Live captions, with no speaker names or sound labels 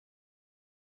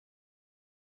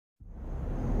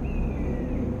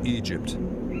Egypt,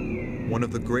 one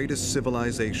of the greatest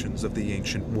civilizations of the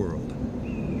ancient world.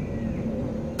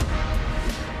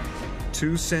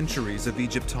 2 centuries of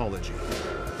Egyptology,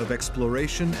 of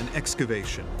exploration and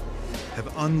excavation,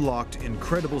 have unlocked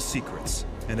incredible secrets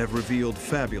and have revealed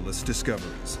fabulous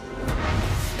discoveries.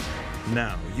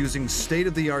 Now, using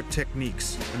state-of-the-art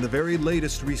techniques and the very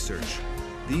latest research,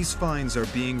 these finds are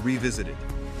being revisited,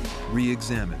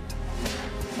 re-examined.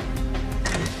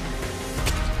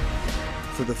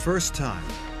 For the first time,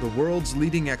 the world's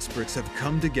leading experts have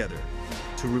come together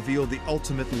to reveal the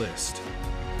ultimate list: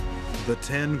 the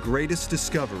 10 greatest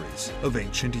discoveries of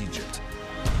ancient Egypt.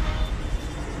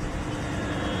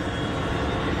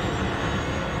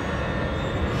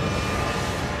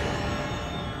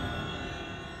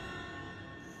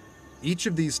 Each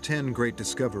of these 10 great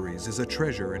discoveries is a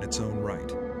treasure in its own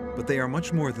right, but they are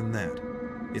much more than that.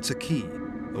 It's a key,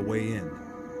 a way in,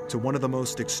 to one of the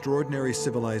most extraordinary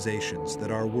civilizations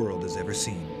that our world has ever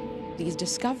seen. These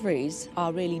discoveries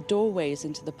are really doorways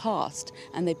into the past,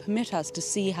 and they permit us to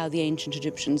see how the ancient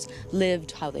Egyptians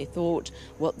lived, how they thought,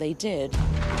 what they did.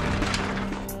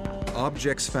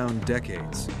 Objects found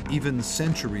decades, even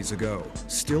centuries ago,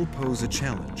 still pose a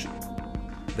challenge.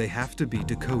 They have to be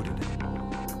decoded.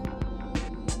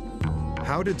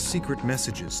 How did secret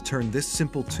messages turn this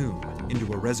simple tomb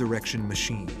into a resurrection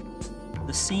machine?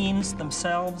 The scenes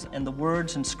themselves and the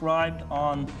words inscribed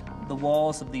on the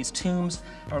walls of these tombs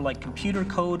are like computer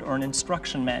code or an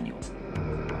instruction manual.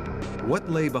 What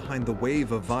lay behind the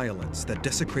wave of violence that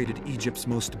desecrated Egypt's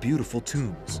most beautiful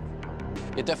tombs?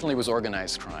 It definitely was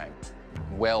organized crime.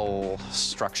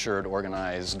 Well-structured,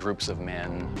 organized groups of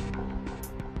men.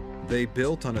 They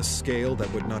built on a scale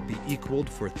that would not be equaled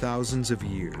for thousands of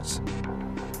years.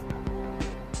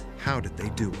 How did they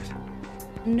do it?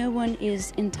 No one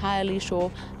is entirely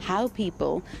sure how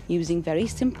people, using very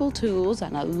simple tools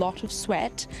and a lot of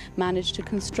sweat, managed to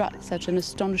construct such an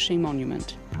astonishing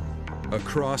monument.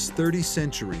 Across 30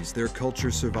 centuries, their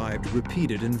culture survived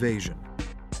repeated invasion,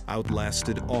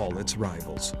 outlasted all its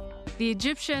rivals. The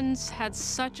Egyptians had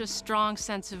such a strong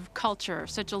sense of culture,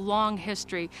 such a long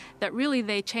history, that really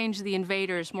they changed the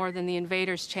invaders more than the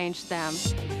invaders changed them.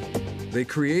 They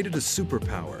created a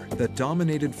superpower that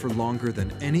dominated for longer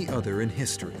than any other in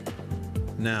history.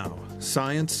 Now,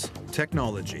 science,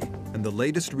 technology, and the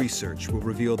latest research will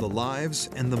reveal the lives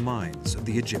and the minds of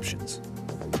the Egyptians.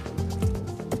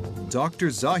 Dr.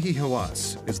 Zahi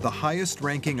Hawass is the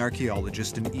highest-ranking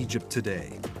archaeologist in Egypt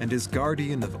today and is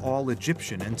guardian of all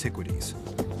Egyptian antiquities.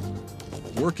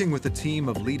 Working with a team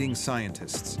of leading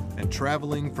scientists and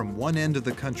traveling from one end of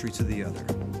the country to the other,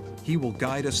 he will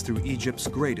guide us through Egypt's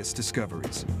greatest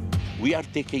discoveries. We are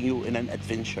taking you in an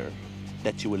adventure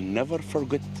that you will never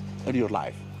forget in your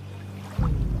life.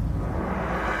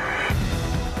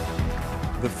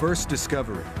 The first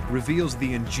discovery reveals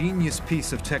the ingenious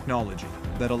piece of technology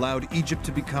that allowed Egypt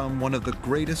to become one of the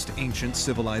greatest ancient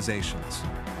civilizations.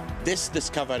 This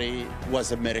discovery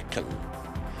was a miracle.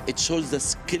 It shows the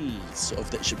skills of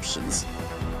the Egyptians.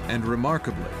 And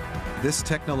remarkably, this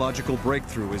technological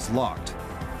breakthrough is locked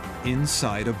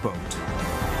inside a boat.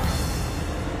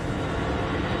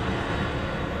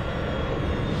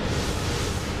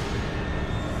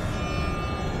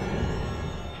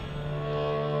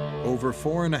 Over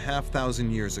 4,500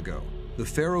 years ago, the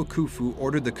pharaoh Khufu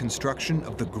ordered the construction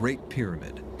of the Great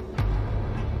Pyramid.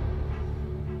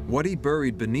 What he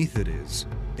buried beneath it is,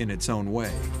 in its own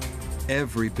way,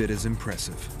 every bit as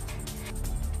impressive.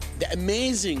 The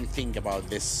amazing thing about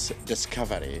this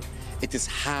discovery, it is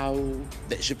how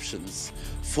the Egyptians,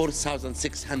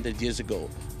 4,600 years ago,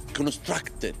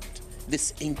 constructed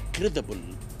this incredible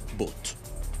boat.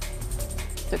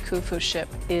 The Khufu ship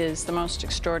is the most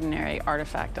extraordinary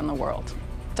artifact in the world.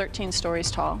 13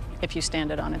 stories tall, if you stand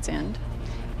it on its end,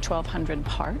 1,200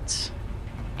 parts,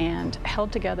 and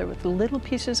held together with little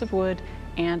pieces of wood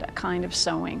and a kind of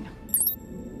sewing.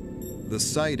 The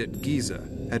site at Giza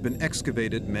had been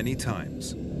excavated many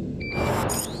times.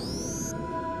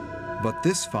 But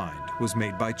this find was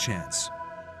made by chance.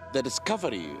 The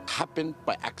discovery happened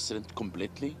by accident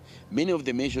completely. Many of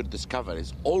the major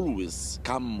discoveries always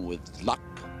come with luck.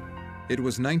 It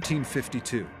was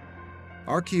 1952.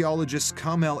 Archaeologist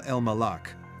Kamel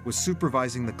El-Malak was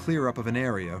supervising the clear-up of an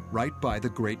area right by the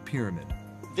Great Pyramid.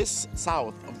 This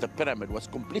south of the pyramid was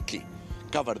completely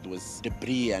covered with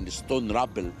debris and stone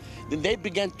rubble. Then they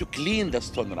began to clean the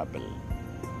stone rubble.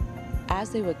 As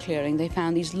they were clearing, they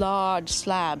found these large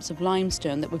slabs of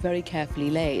limestone that were very carefully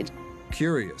laid.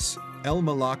 Curious,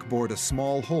 El-Malak bored a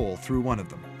small hole through one of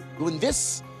them. When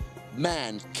this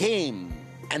man came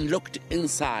and looked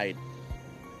inside,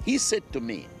 he said to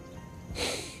me,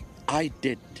 I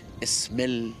did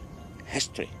smell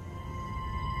history.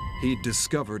 He'd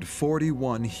discovered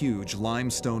 41 huge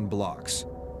limestone blocks,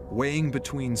 weighing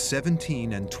between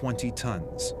 17 and 20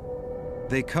 tons.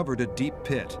 They covered a deep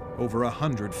pit over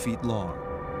 100 feet long.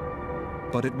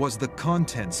 But it was the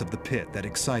contents of the pit that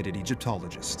excited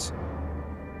Egyptologists.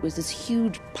 It was this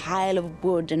huge pile of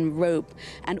wood and rope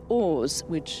and oars,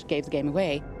 which gave the game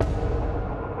away.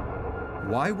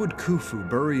 Why would Khufu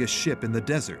bury a ship in the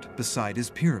desert beside his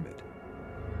pyramid?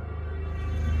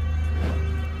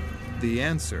 The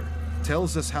answer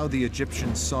tells us how the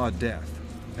Egyptians saw death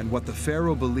and what the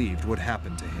pharaoh believed would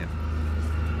happen to him.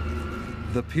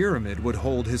 The pyramid would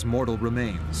hold his mortal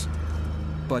remains,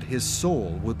 but his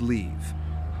soul would leave.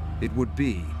 It would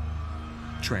be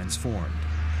transformed.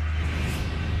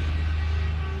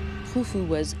 Khufu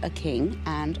was a king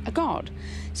and a god.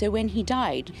 So when he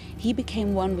died, he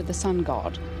became one with the sun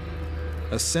god.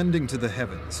 Ascending to the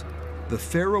heavens, the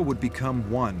pharaoh would become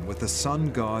one with the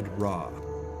sun god Ra.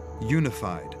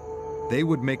 Unified, they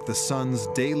would make the sun's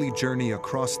daily journey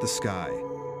across the sky.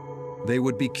 They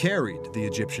would be carried, the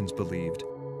Egyptians believed,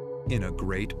 in a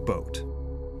great boat.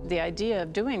 The idea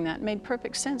of doing that made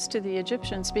perfect sense to the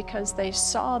Egyptians because they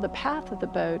saw the path of the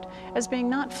boat as being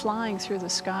not flying through the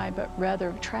sky, but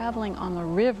rather traveling on the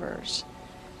rivers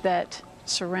that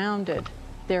surrounded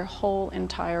their whole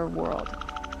entire world.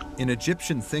 In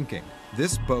Egyptian thinking,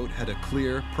 this boat had a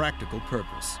clear, practical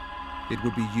purpose. It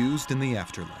would be used in the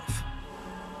afterlife.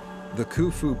 The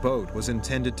Khufu boat was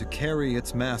intended to carry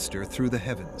its master through the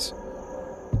heavens.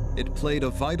 It played a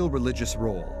vital religious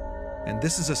role, and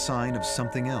this is a sign of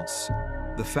something else,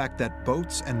 the fact that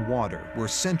boats and water were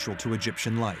central to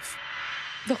Egyptian life.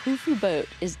 The Khufu boat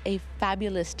is a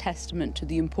fabulous testament to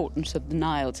the importance of the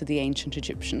Nile to the ancient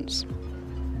Egyptians.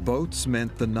 Boats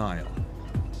meant the Nile,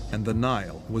 and the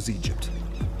Nile was Egypt.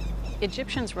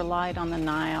 Egyptians relied on the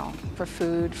Nile for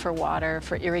food, for water,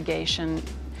 for irrigation,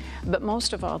 but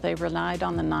most of all, they relied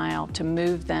on the Nile to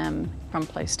move them from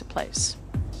place to place.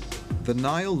 The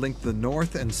Nile linked the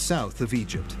north and south of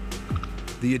Egypt.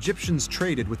 The Egyptians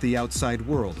traded with the outside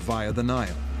world via the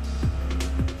Nile.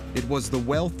 It was the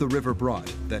wealth the river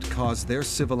brought that caused their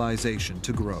civilization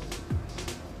to grow.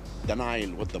 The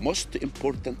Nile was the most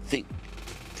important thing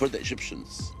for the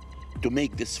Egyptians to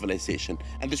make this civilization.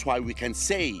 And that's why we can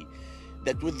say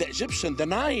that with the Egyptians, the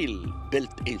Nile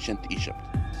built ancient Egypt.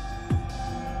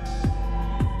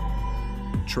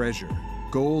 Treasure,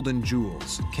 gold and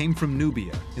jewels came from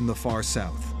Nubia in the far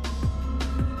south.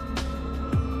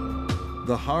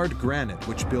 The hard granite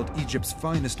which built Egypt's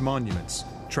finest monuments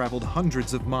traveled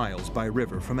hundreds of miles by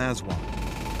river from Aswan.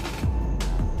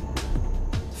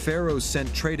 Pharaohs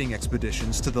sent trading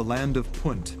expeditions to the land of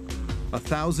Punt,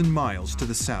 1,000 miles to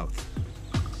the south.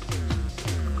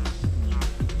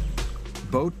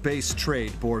 Boat-based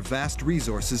trade bore vast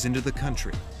resources into the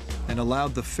country and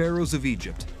allowed the pharaohs of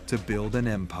Egypt to build an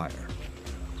empire.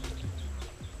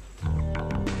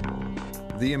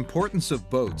 The importance of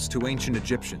boats to ancient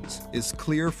Egyptians is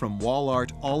clear from wall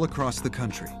art all across the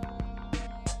country.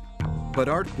 But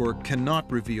artwork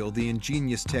cannot reveal the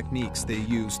ingenious techniques they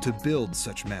used to build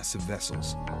such massive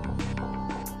vessels.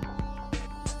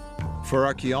 For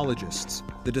archaeologists,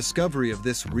 the discovery of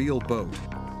this real boat,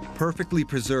 perfectly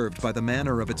preserved by the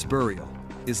manner of its burial,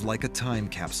 is like a time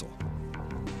capsule.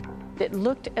 It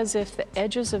looked as if the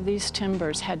edges of these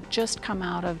timbers had just come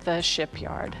out of the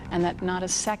shipyard and that not a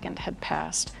second had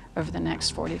passed over the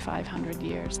next 4,500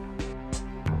 years.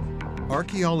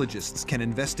 Archaeologists can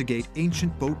investigate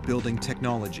ancient boat-building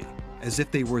technology as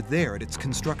if they were there at its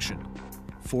construction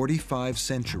 45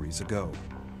 centuries ago.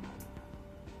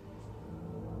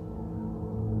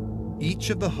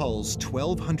 Each of the hull's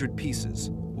 1,200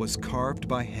 pieces was carved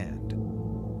by hand.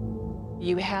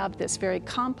 You have this very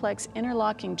complex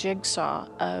interlocking jigsaw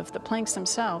of the planks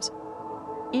themselves.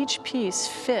 Each piece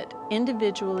fit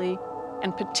individually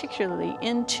and particularly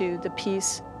into the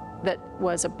piece that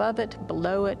was above it,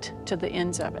 below it, to the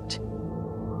ends of it.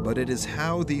 But it is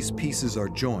how these pieces are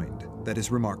joined that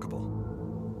is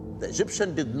remarkable. The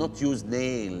Egyptians did not use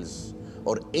nails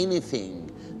or anything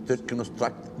to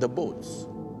construct the boats.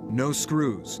 No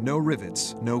screws, no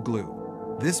rivets, no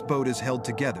glue. This boat is held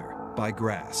together by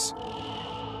grass.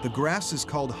 The grass is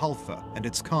called halfa, and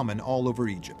it's common all over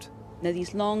Egypt. Now,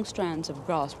 these long strands of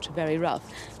grass, which are very rough,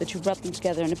 but you rub them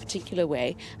together in a particular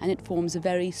way, and it forms a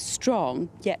very strong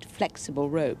yet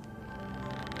flexible rope.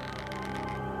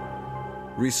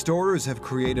 Restorers have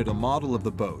created a model of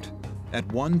the boat at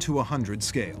 1 to 100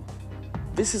 scale.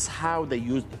 This is how they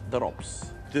used the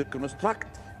ropes to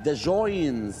construct the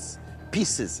joins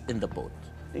pieces in the boat.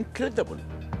 Incredible.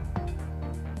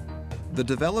 The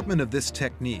development of this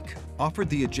technique offered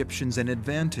the Egyptians an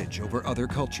advantage over other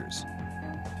cultures.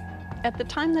 At the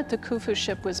time that the Khufu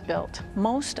ship was built,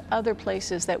 most other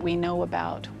places that we know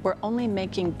about were only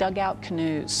making dugout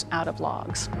canoes out of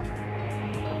logs.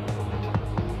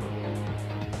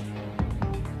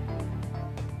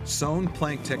 Sewn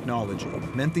plank technology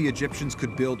meant the Egyptians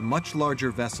could build much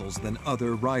larger vessels than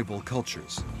other rival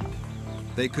cultures.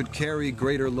 They could carry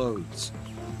greater loads,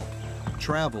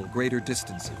 travel greater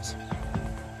distances.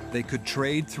 They could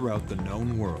trade throughout the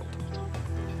known world.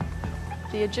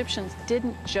 The Egyptians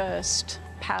didn't just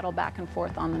paddle back and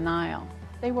forth on the Nile.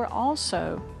 They were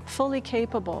also fully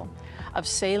capable of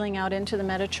sailing out into the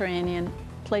Mediterranean,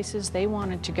 places they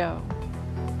wanted to go.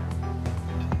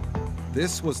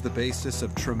 This was the basis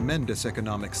of tremendous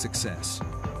economic success.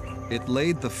 It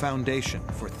laid the foundation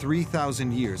for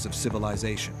 3,000 years of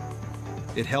civilization.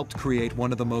 It helped create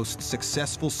one of the most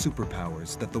successful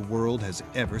superpowers that the world has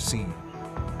ever seen.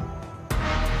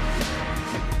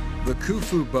 The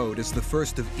Khufu boat is the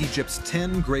first of Egypt's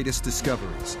 10 greatest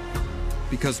discoveries,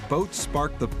 because boats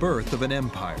sparked the birth of an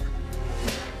empire.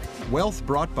 Wealth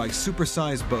brought by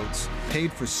supersized boats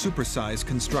paid for supersized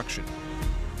construction.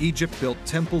 Egypt built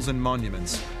temples and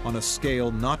monuments on a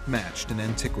scale not matched in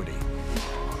antiquity.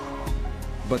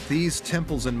 But these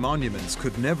temples and monuments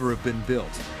could never have been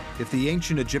built if the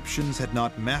ancient Egyptians had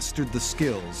not mastered the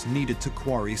skills needed to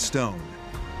quarry stone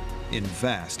in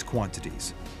vast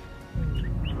quantities.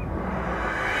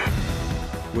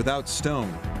 Without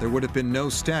stone, there would have been no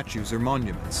statues or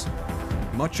monuments.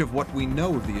 Much of what we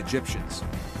know of the Egyptians,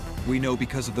 we know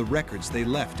because of the records they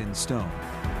left in stone.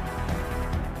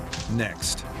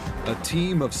 Next, a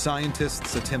team of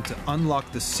scientists attempt to unlock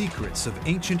the secrets of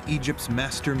ancient Egypt's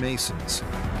master masons.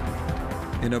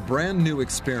 In a brand new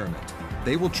experiment,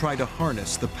 they will try to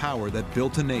harness the power that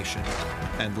built a nation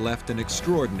and left an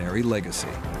extraordinary legacy.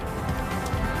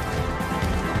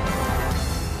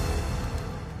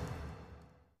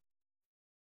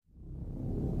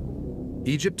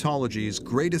 Egyptology's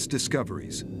greatest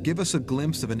discoveries give us a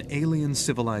glimpse of an alien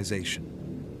civilization,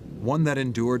 one that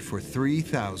endured for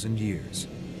 3,000 years.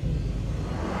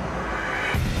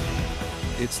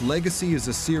 Its legacy is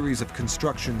a series of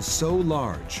constructions so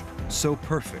large, so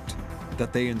perfect,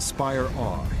 that they inspire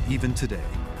awe even today.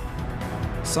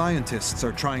 Scientists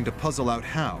are trying to puzzle out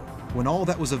how, when all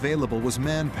that was available was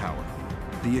manpower,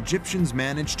 the Egyptians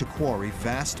managed to quarry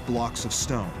vast blocks of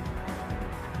stone.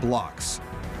 Blocks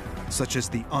such as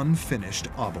the unfinished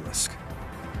obelisk.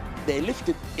 They left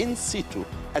it in situ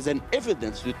as an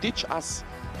evidence to teach us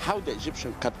how the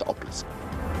Egyptians cut the obelisk.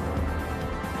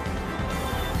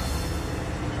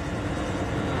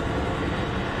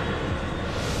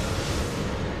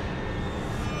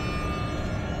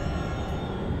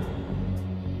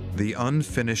 The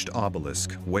unfinished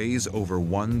obelisk weighs over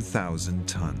 1,000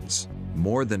 tons,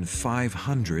 more than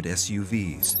 500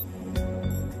 SUVs.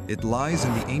 It lies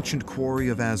in the ancient quarry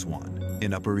of Aswan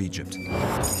in Upper Egypt.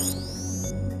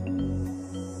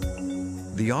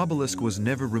 The obelisk was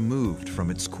never removed from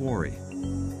its quarry.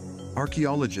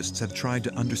 Archaeologists have tried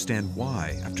to understand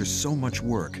why, after so much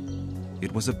work,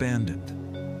 it was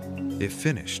abandoned. If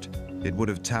finished, it would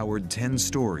have towered 10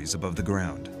 stories above the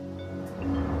ground.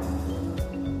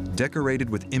 Decorated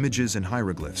with images and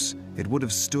hieroglyphs, it would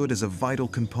have stood as a vital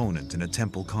component in a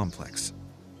temple complex.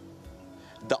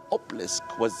 The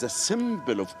obelisk was the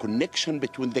symbol of connection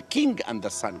between the king and the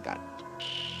sun god.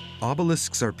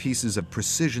 Obelisks are pieces of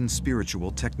precision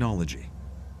spiritual technology.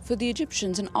 For the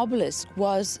Egyptians, an obelisk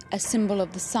was a symbol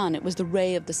of the sun. It was the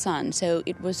ray of the sun, so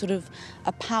it was sort of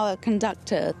a power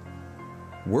conductor.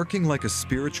 Working like a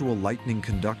spiritual lightning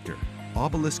conductor,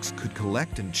 obelisks could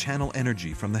collect and channel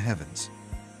energy from the heavens.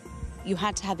 You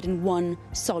had to have it in one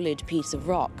solid piece of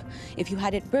rock. If you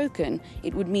had it broken,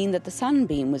 it would mean that the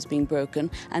sunbeam was being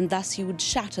broken, and thus you would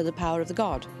shatter the power of the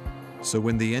god. So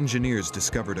when the engineers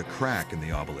discovered a crack in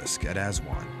the obelisk at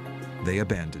Aswan, they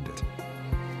abandoned it.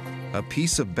 A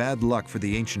piece of bad luck for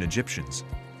the ancient Egyptians,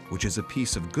 which is a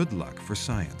piece of good luck for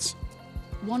science.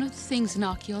 One of the things in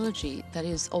archaeology that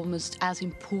is almost as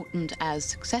important as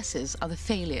successes are the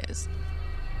failures.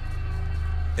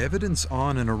 Evidence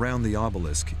on and around the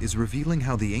obelisk is revealing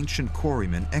how the ancient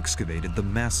quarrymen excavated the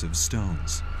massive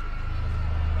stones.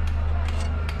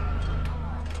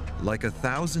 Like a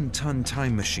 1,000-ton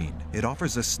time machine, it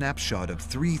offers a snapshot of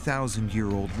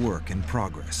 3,000-year-old work in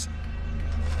progress.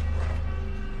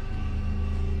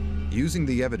 Using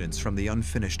the evidence from the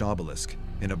unfinished obelisk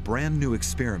in a brand new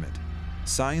experiment,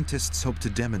 scientists hope to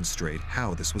demonstrate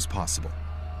how this was possible.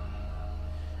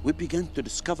 We began to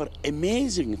discover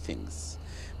amazing things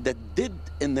that did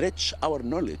enrich our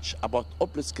knowledge about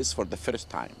obelisks for the first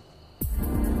time.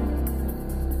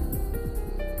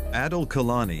 Adil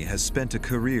Kalani has spent a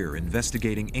career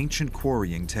investigating ancient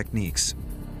quarrying techniques.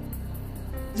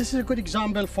 This is a good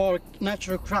example for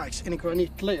natural cracks in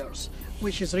granite layers,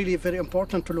 which is really very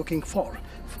important to looking for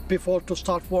before to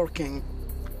start working.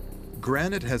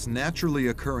 Granite has naturally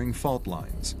occurring fault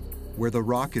lines where the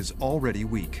rock is already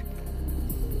weak.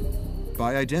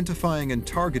 By identifying and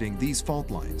targeting these fault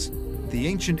lines, the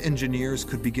ancient engineers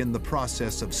could begin the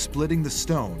process of splitting the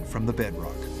stone from the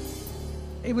bedrock.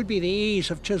 It would be the ease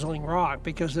of chiseling rock,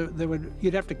 because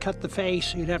you'd have to cut the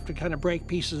face, you'd have to kind of break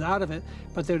pieces out of it,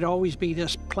 but there'd always be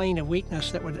this plane of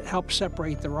weakness that would help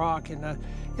separate the rock in an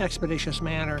expeditious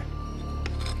manner.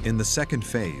 In the second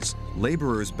phase,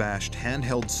 laborers bashed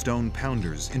handheld stone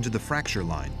pounders into the fracture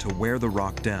line to wear the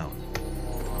rock down.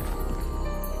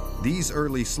 These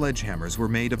early sledgehammers were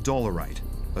made of dolerite,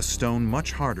 a stone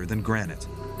much harder than granite.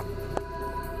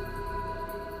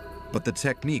 But the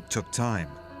technique took time.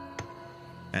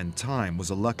 And time was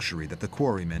a luxury that the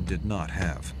quarrymen did not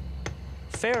have.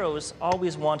 Pharaohs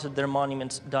always wanted their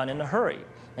monuments done in a hurry.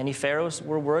 Many pharaohs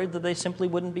were worried that they simply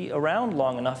wouldn't be around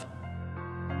long enough.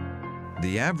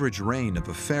 The average reign of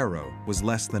a pharaoh was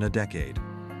less than a decade,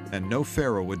 and no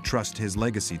pharaoh would trust his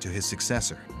legacy to his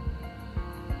successor.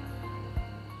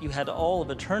 You had all of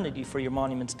eternity for your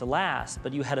monuments to last,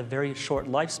 but you had a very short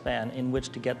lifespan in which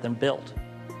to get them built.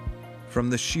 From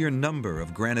the sheer number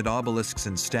of granite obelisks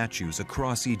and statues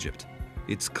across Egypt,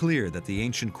 it's clear that the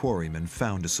ancient quarrymen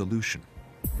found a solution.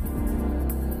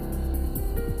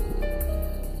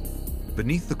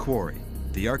 Beneath the quarry,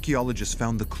 the archaeologists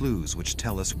found the clues which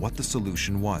tell us what the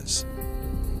solution was.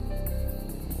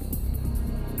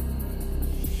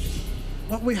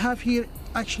 What we have here,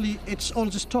 actually, it's all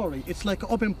the story. It's like an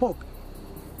open book.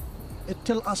 It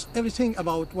tells us everything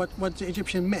about what the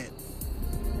Egyptian made.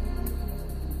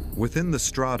 Within the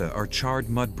strata are charred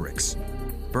mud bricks,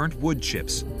 burnt wood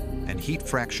chips, and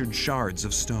heat-fractured shards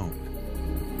of stone.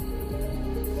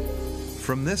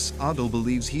 From this, Adil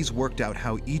believes he's worked out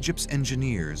how Egypt's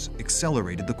engineers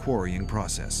accelerated the quarrying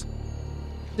process.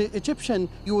 The Egyptian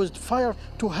used fire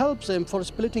to help them for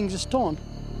splitting the stone.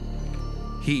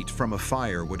 Heat from a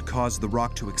fire would cause the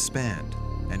rock to expand,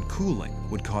 and cooling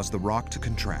would cause the rock to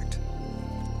contract.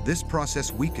 This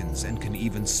process weakens and can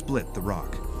even split the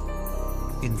rock.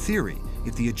 In theory,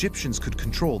 if the Egyptians could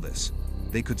control this,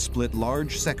 they could split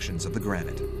large sections of the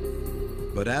granite.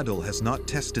 But Adil has not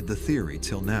tested the theory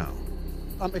till now.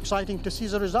 I'm excited to see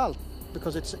the result,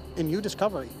 because it's a new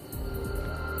discovery.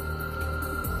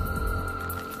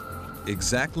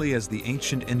 Exactly as the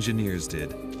ancient engineers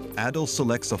did, Adil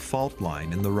selects a fault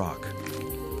line in the rock.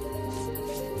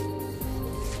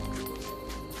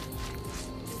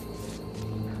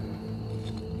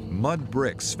 Mud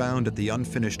bricks found at the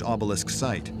unfinished obelisk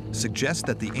site suggest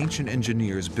that the ancient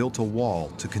engineers built a wall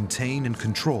to contain and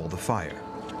control the fire.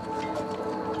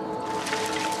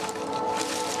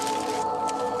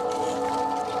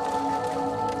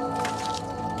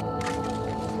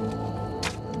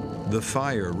 The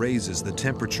fire raises the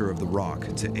temperature of the rock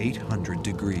to 800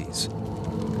 degrees.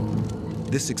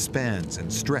 This expands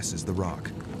and stresses the rock.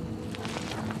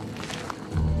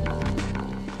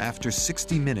 After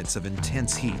 60 minutes of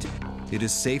intense heat, it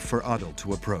is safe for Adil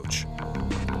to approach.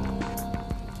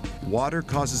 Water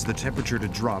causes the temperature to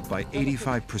drop by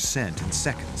 85% in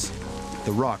seconds.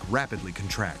 The rock rapidly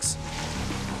contracts.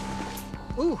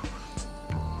 Ooh.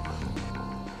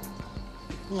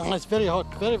 No, it's very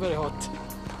hot, very, very hot.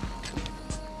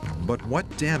 But what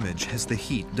damage has the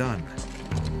heat done?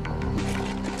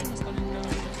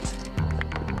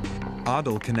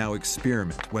 Adil can now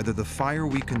experiment whether the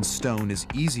fire-weakened stone is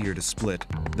easier to split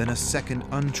than a second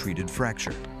untreated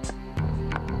fracture.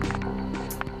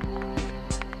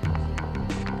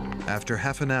 After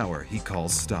half an hour, he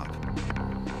calls stop.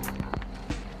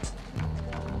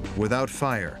 Without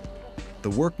fire, the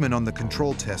workmen on the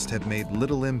control test have made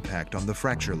little impact on the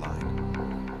fracture line.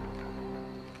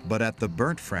 But at the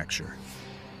burnt fracture,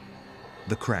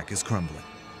 the crack is crumbling.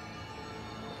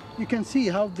 You can see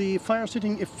how the fire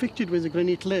setting affected with the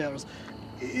granite layers.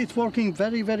 It's working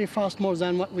very, very fast, more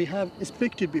than what we have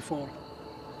expected before.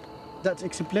 That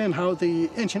explains how the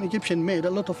ancient Egyptian made a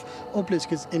lot of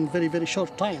obelisks in very, very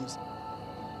short times.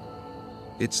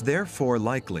 It's therefore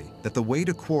likely that the way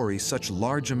to quarry such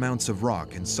large amounts of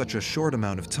rock in such a short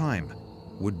amount of time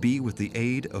would be with the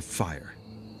aid of fire.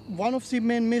 One of the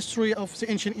main mysteries of the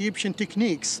ancient Egyptian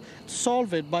techniques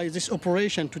solved by this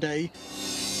operation today.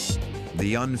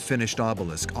 The unfinished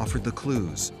obelisk offered the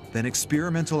clues. Then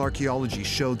experimental archaeology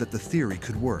showed that the theory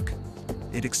could work.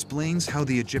 It explains how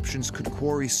the Egyptians could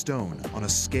quarry stone on a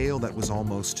scale that was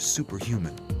almost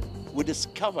superhuman. We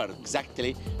discovered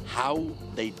exactly how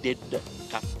they did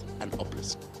cut an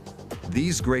obelisk.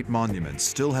 These great monuments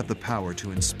still have the power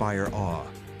to inspire awe.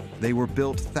 They were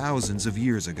built thousands of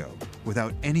years ago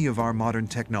without any of our modern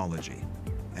technology,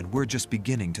 and we're just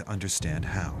beginning to understand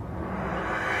how.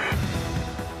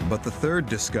 But the third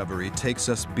discovery takes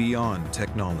us beyond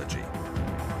technology,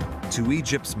 to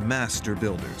Egypt's master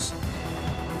builders,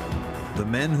 the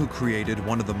men who created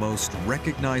one of the most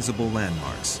recognizable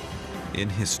landmarks in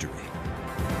history.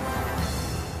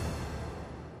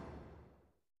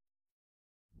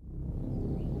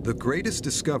 The greatest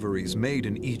discoveries made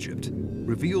in Egypt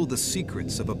reveal the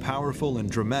secrets of a powerful and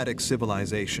dramatic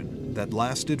civilization that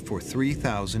lasted for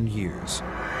 3,000 years.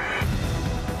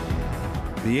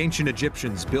 The ancient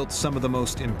Egyptians built some of the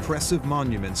most impressive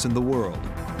monuments in the world,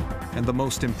 and the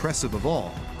most impressive of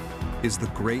all is the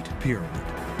Great Pyramid.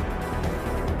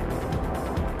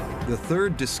 The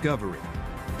third discovery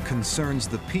concerns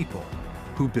the people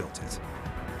who built it.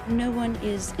 No one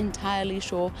is entirely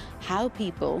sure how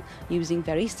people, using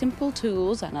very simple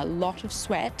tools and a lot of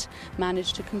sweat,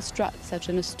 managed to construct such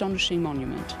an astonishing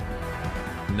monument.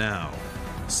 Now,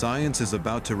 science is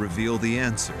about to reveal the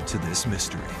answer to this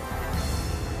mystery.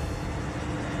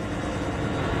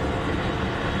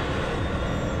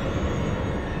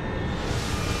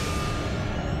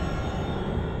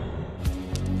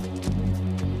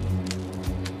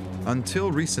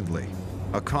 Until recently,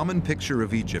 a common picture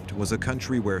of Egypt was a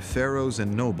country where pharaohs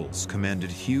and nobles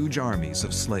commanded huge armies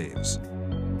of slaves.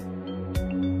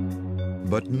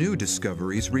 But new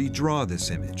discoveries redraw this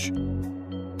image.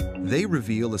 They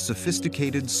reveal a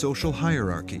sophisticated social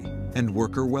hierarchy and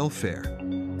worker welfare,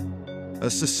 a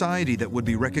society that would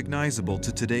be recognizable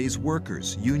to today's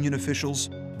workers, union officials,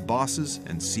 bosses,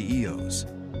 and CEOs.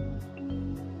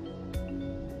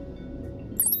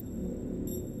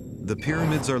 The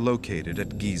pyramids are located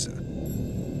at Giza.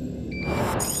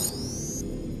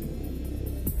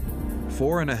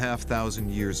 4,500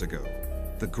 years ago,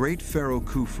 the great pharaoh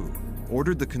Khufu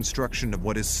ordered the construction of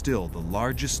what is still the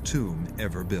largest tomb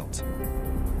ever built.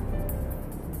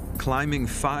 Climbing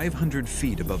 500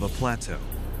 feet above a plateau,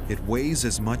 it weighs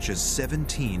as much as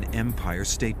 17 Empire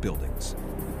State Buildings.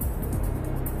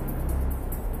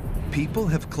 People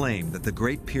have claimed that the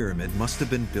Great Pyramid must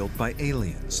have been built by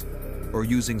aliens, or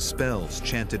using spells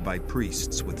chanted by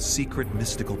priests with secret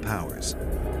mystical powers.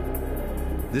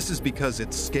 This is because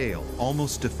its scale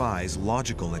almost defies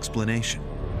logical explanation.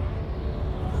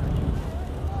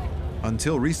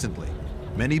 Until recently,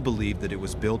 many believed that it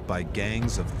was built by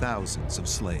gangs of thousands of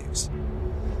slaves.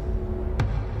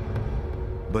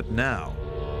 But now,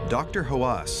 Dr.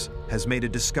 Hawass has made a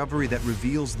discovery that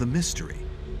reveals the mystery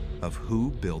of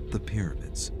who built the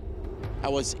pyramids. I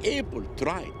was able to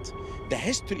write the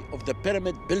history of the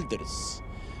pyramid builders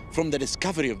from the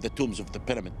discovery of the tombs of the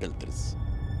pyramid builders.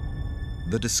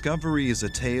 The discovery is a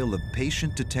tale of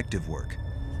patient detective work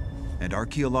and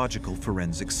archaeological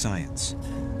forensic science.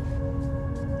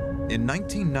 In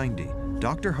 1990,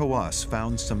 Dr. Hawass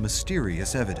found some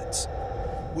mysterious evidence.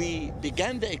 We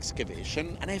began the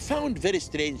excavation and I found very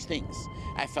strange things.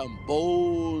 I found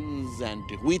bones and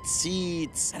wheat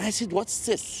seeds, and I said, what's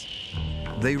this?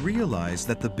 They realized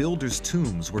that the builders'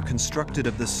 tombs were constructed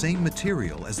of the same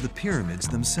material as the pyramids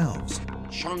themselves.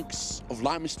 Chunks of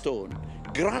limestone,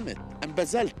 granite, and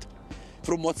basalt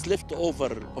from what's left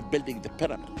over of building the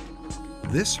pyramid.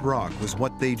 This rock was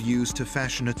what they'd used to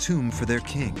fashion a tomb for their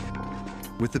king.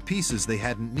 With the pieces they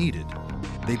hadn't needed,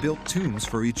 they built tombs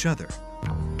for each other.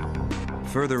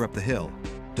 Further up the hill,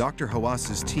 Dr.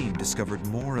 Hawass's team discovered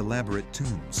more elaborate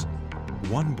tombs.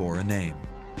 One bore a name.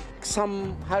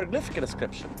 Some hieroglyphic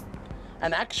inscription.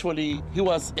 And actually, he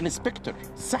was an inspector,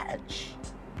 Saj,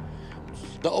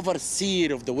 the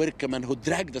overseer of the workmen who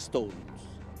dragged the stones.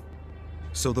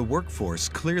 So the workforce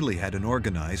clearly had an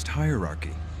organized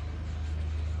hierarchy.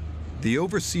 The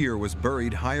overseer was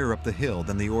buried higher up the hill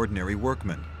than the ordinary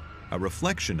workman, a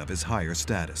reflection of his higher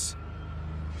status.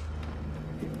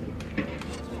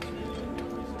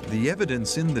 The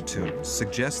evidence in the tombs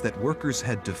suggests that workers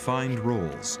had defined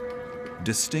roles,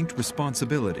 distinct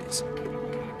responsibilities.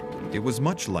 It was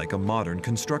much like a modern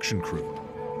construction crew.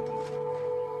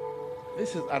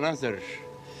 This is another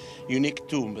unique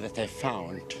tomb that I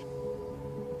found.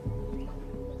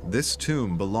 This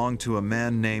tomb belonged to a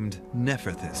man named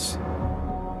Neferthis.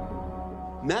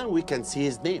 Now we can see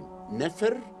his name,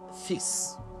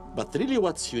 Neferthis. But really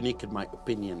what's unique in my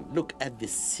opinion, look at the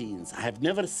scenes. I have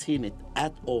never seen it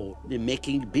at all. They're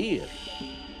making beer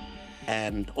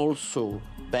and also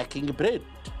baking bread.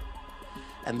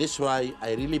 And this is why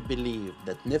I really believe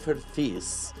that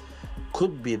Neferthis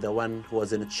could be the one who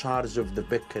was in charge of the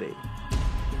bakery.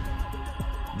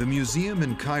 The museum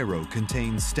in Cairo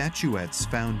contains statuettes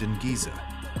found in Giza,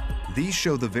 These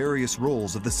show the various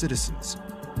roles of the citizens,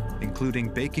 including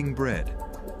baking bread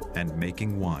and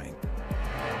making wine.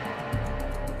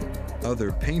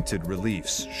 Other painted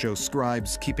reliefs show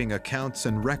scribes keeping accounts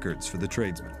and records for the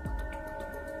tradesmen.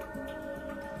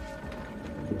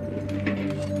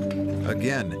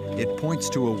 Again, it points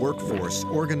to a workforce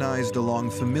organized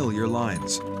along familiar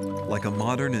lines, like a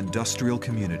modern industrial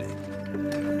community.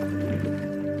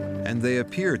 And they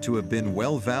appear to have been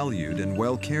well valued and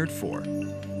well cared for.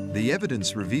 The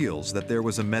evidence reveals that there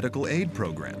was a medical aid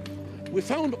program. We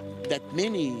found that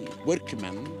many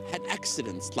workmen had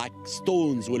accidents, like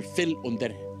stones will fall on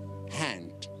their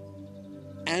hand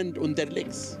and on their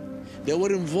legs. They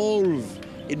were involved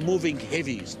in moving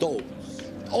heavy stones.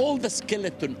 All the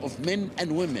skeleton of men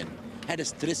and women had a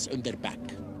stress on their back.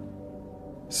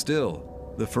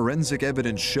 Still, the forensic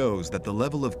evidence shows that the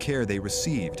level of care they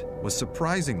received was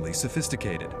surprisingly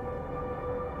sophisticated.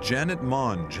 Janet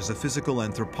Monge is a physical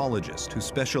anthropologist who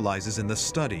specializes in the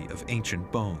study of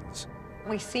ancient bones.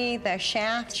 We see the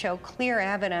shafts show clear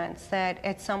evidence that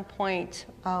at some point,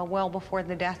 well before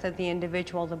the death of the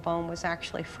individual, the bone was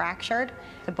actually fractured.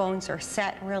 The bones are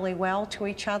set really well to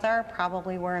each other,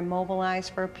 probably were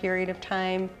immobilized for a period of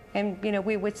time. And,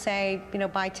 we would say,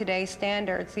 by today's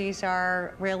standards, these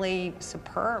are really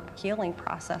superb healing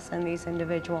process in these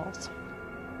individuals.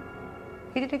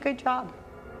 He did a good job.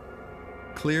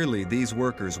 Clearly, these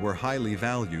workers were highly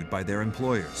valued by their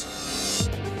employers.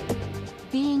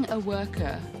 Being a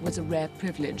worker was a rare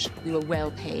privilege. You were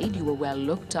well paid, you were well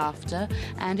looked after,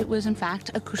 and it was in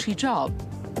fact a cushy job.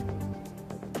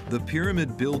 The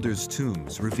pyramid builders'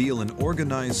 tombs reveal an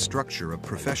organized structure of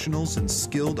professionals and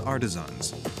skilled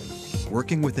artisans,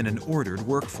 working within an ordered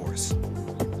workforce.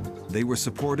 They were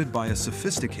supported by a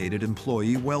sophisticated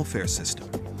employee welfare system.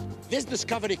 This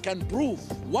discovery can prove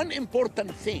one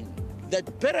important thing,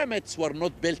 that pyramids were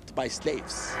not built by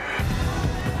slaves.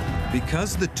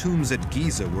 Because the tombs at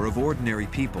Giza were of ordinary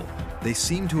people, they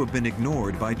seem to have been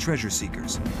ignored by treasure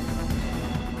seekers.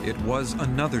 It was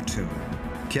another tomb,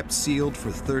 kept sealed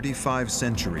for 35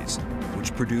 centuries,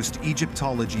 which produced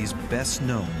Egyptology's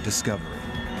best-known discovery.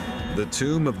 The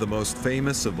tomb of the most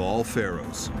famous of all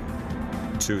pharaohs,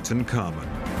 Tutankhamun.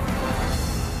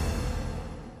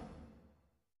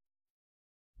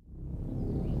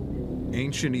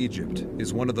 Ancient Egypt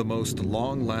is one of the most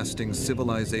long-lasting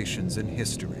civilizations in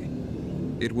history.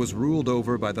 It was ruled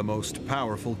over by the most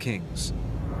powerful kings.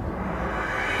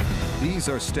 These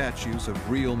are statues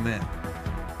of real men.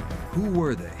 Who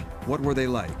were they? What were they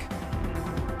like?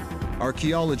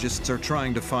 Archaeologists are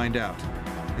trying to find out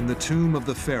in the tomb of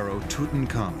the pharaoh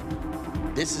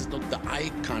Tutankhamun. This is not the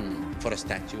icon for a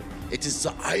statue. It is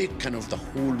the icon of the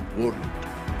whole world.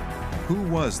 Who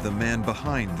was the man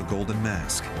behind the golden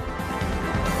mask?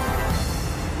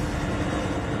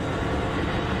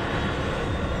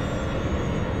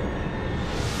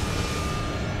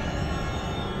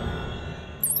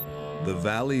 The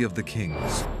Valley of the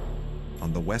Kings,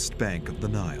 on the west bank of the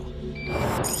Nile.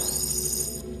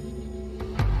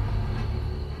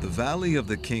 The Valley of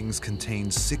the Kings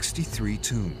contains 63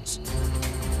 tombs.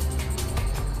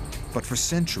 But for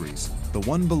centuries, the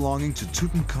one belonging to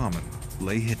Tutankhamun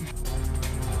lay hidden.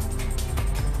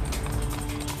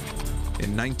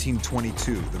 In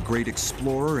 1922, the great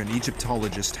explorer and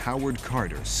Egyptologist Howard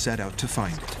Carter set out to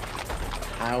find it.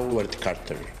 Howard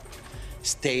Carter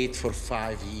stayed for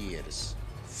 5 years,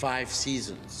 5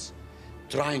 seasons,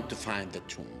 trying to find the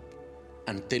tomb,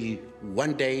 until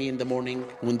one day in the morning,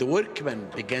 when the workmen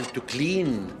began to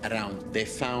clean around, they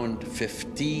found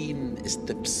 15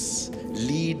 steps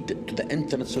lead to the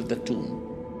entrance of the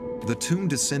tomb. The tomb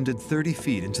descended 30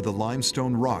 feet into the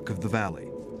limestone rock of the valley.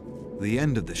 The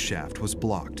end of the shaft was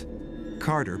blocked.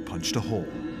 Carter punched a hole.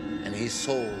 And he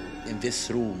saw in this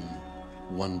room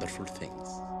wonderful things.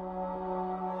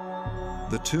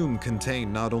 The tomb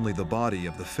contained not only the body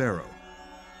of the pharaoh,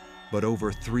 but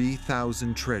over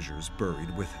 3,000 treasures buried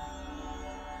with him.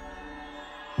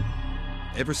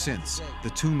 Ever since, the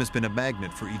tomb has been a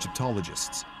magnet for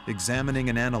Egyptologists, examining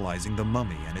and analyzing the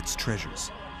mummy and its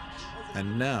treasures.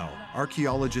 And now,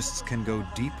 archaeologists can go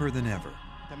deeper than ever.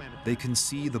 They can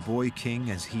see the boy king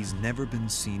as he's never been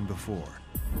seen before.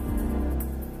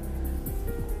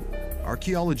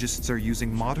 Archaeologists are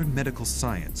using modern medical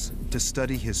science to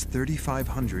study his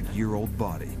 3,500-year-old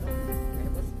body.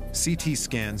 CT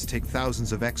scans take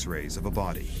thousands of X-rays of a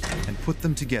body and put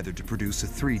them together to produce a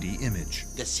 3D image.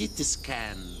 The CT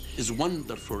scan is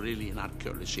wonderful, really, in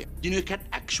archaeology. You can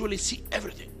actually see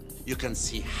everything. You can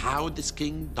see how this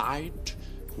king died,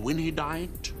 when he died.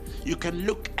 You can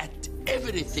look at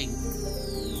everything.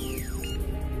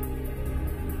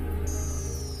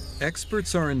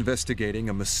 Experts are investigating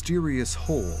a mysterious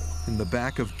hole in the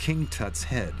back of King Tut's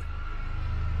head.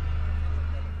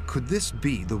 Could this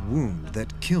be the wound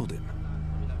that killed him?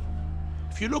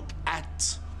 If you look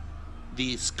at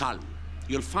the skull,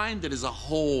 you'll find there is a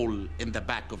hole in the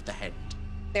back of the head.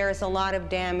 There's a lot of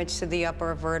damage to the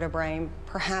upper vertebrae,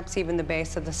 perhaps even the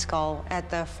base of the skull, at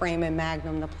the foramen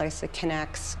magnum, the place that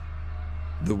connects.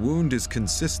 The wound is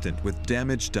consistent with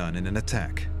damage done in an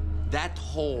attack. That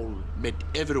hole made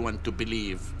everyone to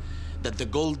believe that the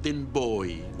golden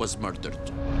boy was murdered.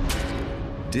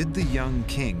 Did the young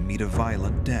king meet a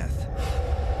violent death?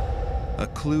 A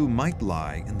clue might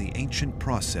lie in the ancient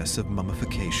process of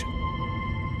mummification.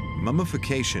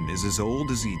 Mummification is as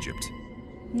old as Egypt.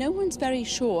 No one's very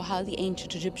sure how the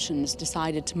ancient Egyptians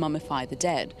decided to mummify the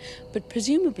dead, but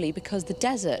presumably because the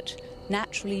desert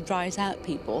naturally dries out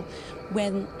people.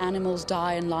 When animals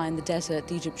die and lie in the desert,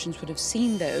 the Egyptians would have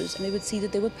seen those and they would see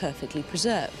that they were perfectly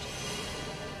preserved.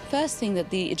 First thing that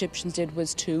the Egyptians did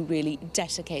was to really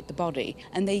desiccate the body,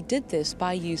 and they did this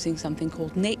by using something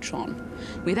called natron.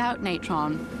 Without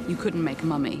natron, you couldn't make a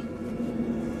mummy.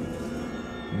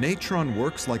 Natron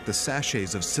works like the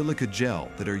sachets of silica gel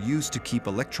that are used to keep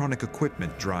electronic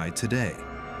equipment dry today.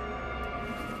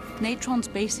 Natron's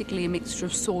basically a mixture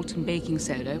of salt and baking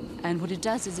soda, and what it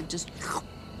does is it just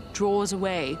draws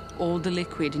away all the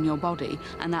liquid in your body,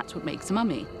 and that's what makes a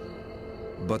mummy.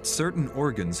 But certain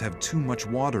organs have too much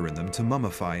water in them to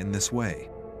mummify in this way.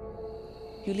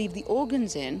 You leave the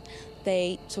organs in,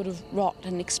 they sort of rot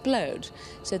and explode.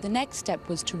 So the next step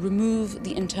was to remove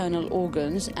the internal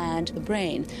organs and the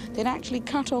brain. They'd actually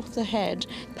cut off the head,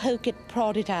 poke it,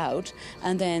 prod it out,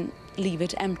 and then leave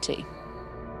it empty.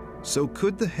 So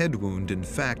could the head wound in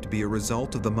fact be a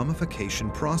result of the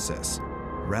mummification process,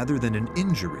 rather than an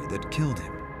injury that killed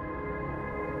him?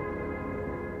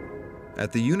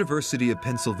 At the University of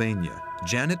Pennsylvania,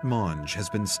 Janet Monge has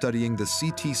been studying the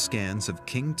CT scans of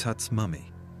King Tut's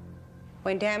mummy.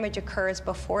 When damage occurs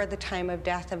before the time of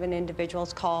death of an individual,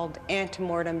 it's called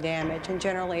antemortem damage, and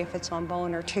generally if it's on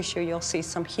bone or tissue, you'll see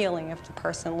some healing if the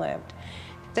person lived.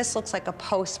 This looks like a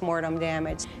post-mortem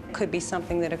damage. It could be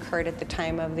something that occurred at the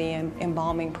time of the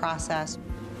embalming process.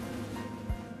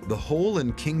 The hole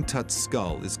in King Tut's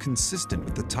skull is consistent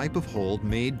with the type of hole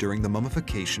made during the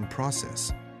mummification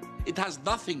process. It has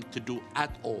nothing to do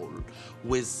at all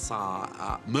with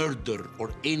murder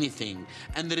or anything,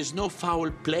 and there is no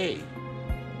foul play.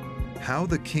 How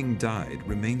the king died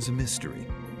remains a mystery,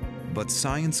 but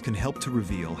science can help to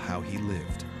reveal how he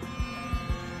lived.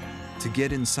 To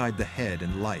get inside the head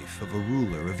and life of a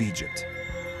ruler of Egypt.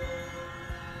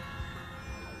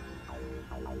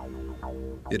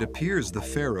 It appears the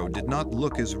pharaoh did not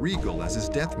look as regal as his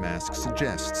death mask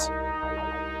suggests.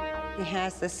 He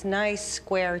has this nice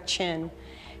square chin.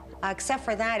 Except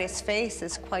for that, his face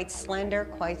is quite slender,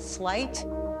 quite slight.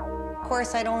 Of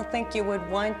course, I don't think you would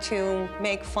want to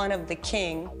make fun of the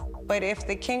king, but if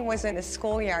the king was in a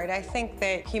schoolyard, I think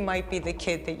that he might be the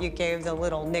kid that you gave the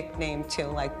little nickname to,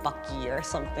 like Bucky or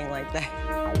something like that.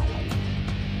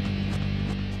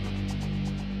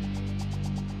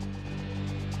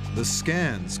 The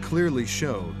scans clearly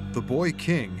show the boy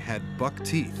king had buck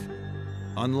teeth,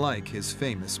 unlike his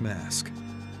famous mask.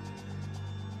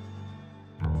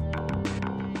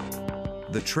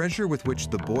 The treasure with which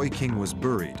the boy king was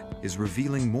buried is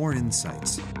revealing more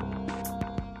insights.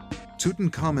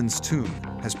 Tutankhamun's tomb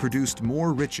has produced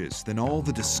more riches than all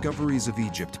the discoveries of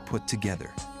Egypt put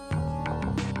together.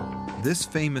 This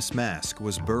famous mask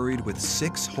was buried with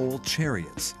 6 whole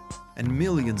chariots and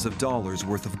millions of dollars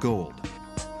worth of gold.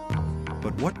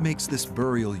 But what makes this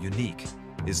burial unique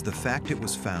is the fact it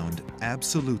was found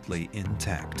absolutely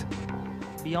intact.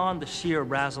 Beyond the sheer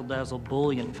razzle-dazzle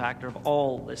bullion factor of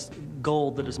all this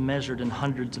gold that is measured in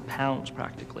hundreds of pounds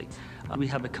practically, we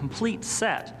have a complete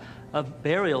set of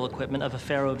burial equipment of a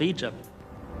pharaoh of Egypt.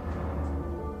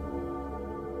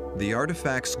 The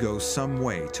artifacts go some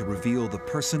way to reveal the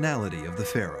personality of the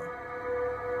pharaoh.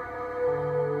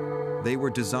 They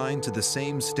were designed to the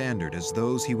same standard as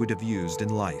those he would have used in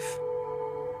life.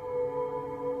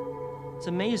 It's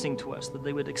amazing to us that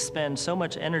they would expend so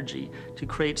much energy to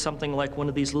create something like one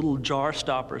of these little jar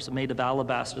stoppers made of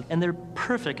alabaster. And they're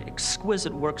perfect,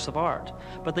 exquisite works of art.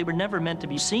 But they were never meant to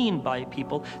be seen by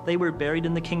people. They were buried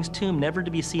in the king's tomb, never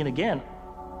to be seen again.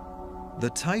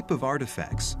 The type of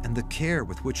artifacts and the care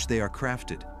with which they are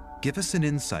crafted give us an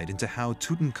insight into how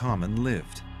Tutankhamun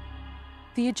lived.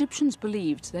 The Egyptians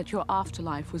believed that your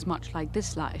afterlife was much like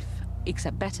this life,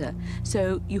 except better.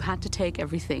 So you had to take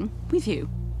everything with you.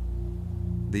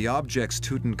 The objects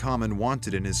Tutankhamun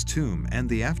wanted in his tomb and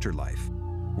the afterlife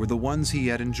were the ones he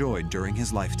had enjoyed during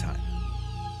his lifetime.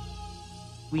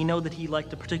 We know that he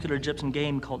liked a particular Egyptian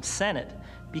game called Senate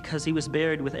because he was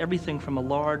buried with everything from a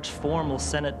large formal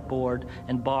Senate board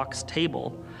and box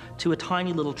table to a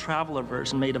tiny little traveler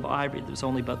version made of ivory that was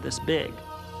only about this big.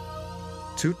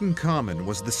 Tutankhamun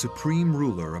was the supreme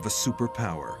ruler of a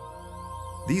superpower.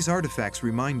 These artifacts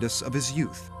remind us of his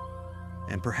youth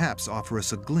and perhaps offer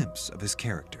us a glimpse of his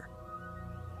character.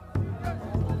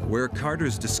 Where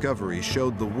Carter's discovery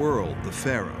showed the world the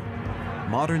pharaoh,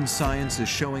 modern science is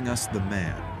showing us the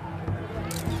man.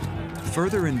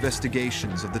 Further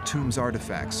investigations of the tomb's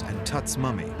artifacts and Tut's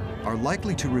mummy are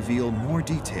likely to reveal more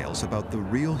details about the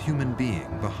real human being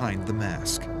behind the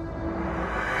mask.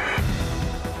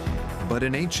 But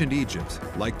in ancient Egypt,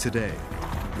 like today,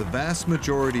 the vast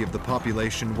majority of the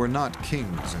population were not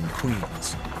kings and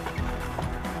queens.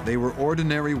 They were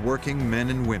ordinary working men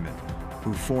and women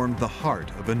who formed the heart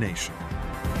of a nation.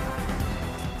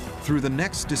 Through the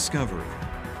next discovery,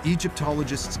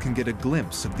 Egyptologists can get a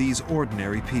glimpse of these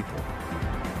ordinary people,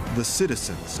 the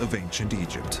citizens of ancient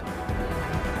Egypt.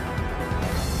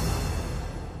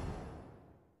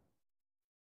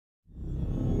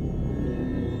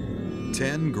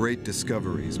 Ten great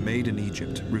discoveries made in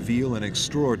Egypt reveal an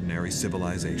extraordinary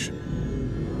civilization.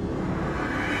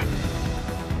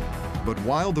 But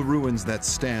while the ruins that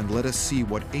stand let us see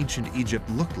what ancient Egypt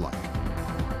looked like,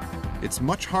 it's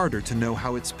much harder to know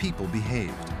how its people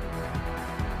behaved.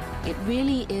 It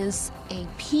really is a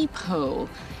peephole,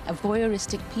 a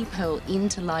voyeuristic peephole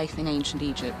into life in ancient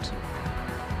Egypt.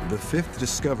 The fifth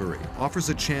discovery offers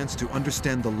a chance to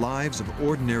understand the lives of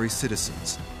ordinary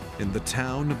citizens in the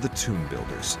town of the tomb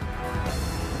builders.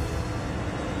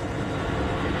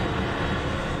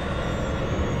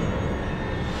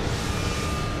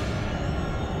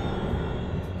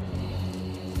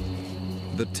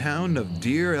 The town of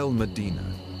Deir el-Medina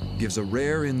gives a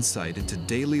rare insight into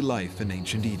daily life in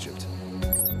ancient Egypt.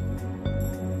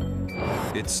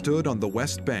 It stood on the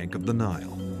west bank of the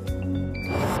Nile.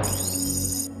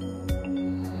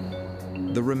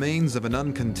 The remains of an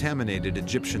uncontaminated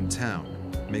Egyptian town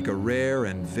make a rare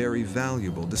and very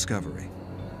valuable discovery.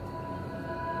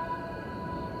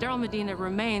 Deir el-Medina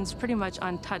remains pretty much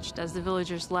untouched as the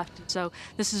villagers left. So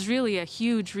this is really a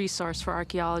huge resource for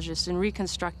archaeologists in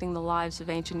reconstructing the lives of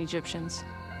ancient Egyptians.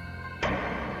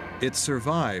 It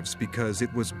survives because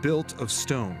it was built of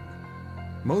stone.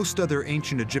 Most other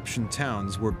ancient Egyptian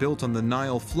towns were built on the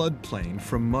Nile floodplain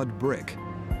from mud brick,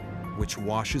 which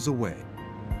washes away.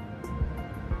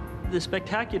 The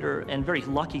spectacular and very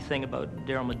lucky thing about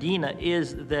Deir el-Medina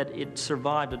is that it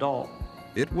survived at all.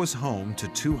 It was home to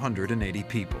 280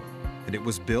 people, and it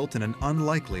was built in an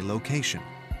unlikely location.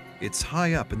 It's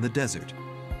high up in the desert,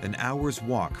 an hour's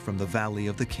walk from the Valley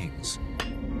of the Kings.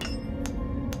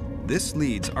 This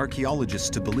leads archaeologists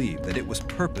to believe that it was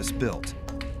purpose-built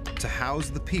to house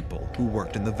the people who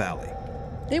worked in the valley.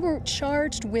 They were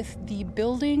charged with the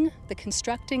building, the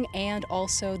constructing, and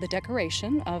also the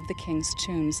decoration of the king's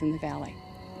tombs in the valley.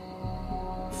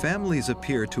 Families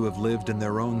appear to have lived in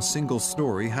their own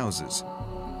single-story houses.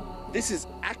 This is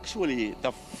actually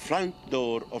the front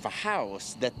door of a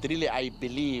house that really I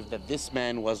believe that this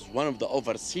man was one of the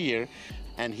overseers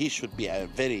and he should be a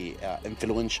very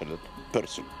influential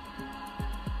person.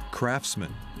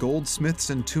 Craftsmen, goldsmiths,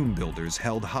 and tomb builders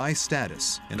held high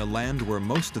status in a land where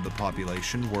most of the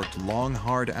population worked long,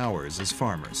 hard hours as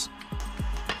farmers.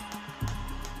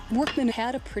 Workmen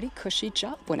had a pretty cushy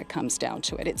job when it comes down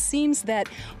to it. It seems that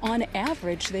on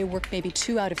average they worked maybe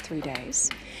 2 out of 3 days.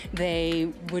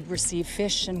 They would receive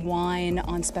fish and wine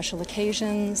on special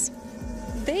occasions.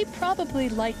 They probably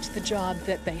liked the job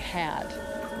that they had.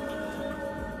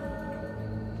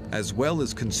 As well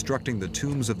as constructing the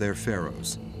tombs of their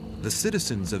pharaohs, the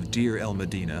citizens of Deir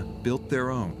el-Medina built their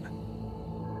own.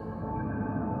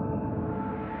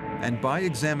 And by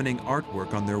examining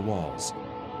artwork on their walls,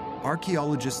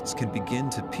 archaeologists can begin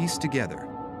to piece together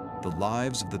the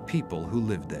lives of the people who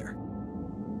lived there.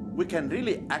 We can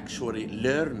really actually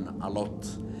learn a lot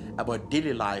about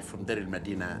daily life from Deir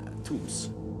el-Medina tombs.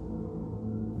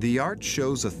 The art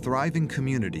shows a thriving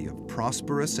community of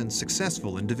prosperous and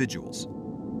successful individuals.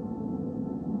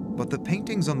 But the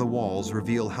paintings on the walls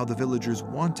reveal how the villagers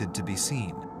wanted to be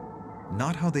seen,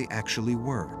 not how they actually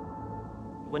were.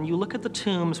 When you look at the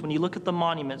tombs, when you look at the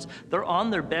monuments, they're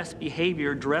on their best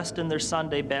behavior, dressed in their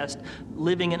Sunday best,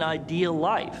 living an ideal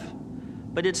life.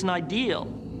 But it's an ideal.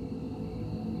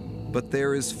 But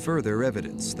there is further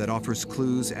evidence that offers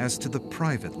clues as to the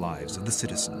private lives of the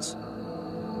citizens.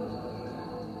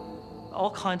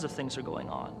 All kinds of things are going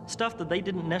on, stuff that they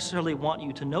didn't necessarily want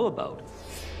you to know about.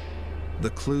 The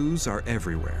clues are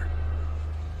everywhere.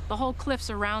 The whole cliffs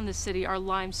around the city are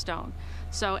limestone.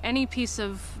 So any piece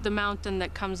of the mountain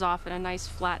that comes off at a nice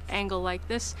flat angle like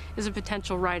this is a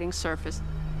potential riding surface.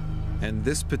 And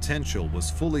this potential was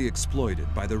fully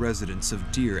exploited by the residents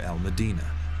of Deir el-Medina.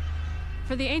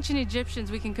 For the ancient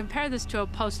Egyptians, we can compare this to a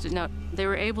Post-it note. They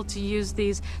were able to use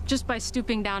these just by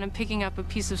stooping down and picking up a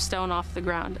piece of stone off the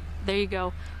ground. There you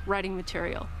go, writing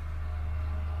material.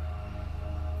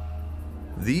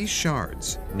 These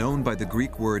shards, known by the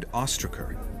Greek word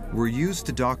ostraker, were used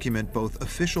to document both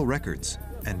official records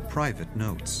and private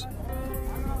notes.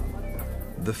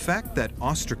 The fact that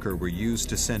ostraker were used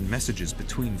to send messages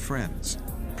between friends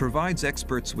provides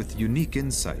experts with unique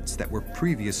insights that were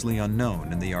previously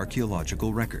unknown in the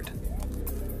archaeological record.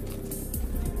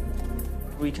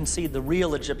 We can see the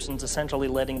real Egyptians essentially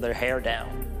letting their hair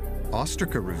down.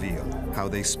 Ostraker reveal how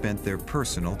they spent their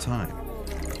personal time.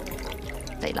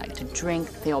 They like to drink,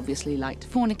 they obviously like to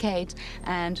fornicate,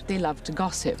 and they love to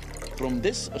gossip. From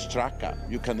this ostraka,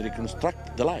 you can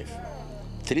reconstruct the life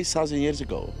 3,000 years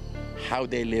ago, how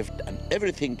they lived and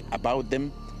everything about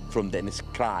them from the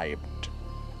inscribed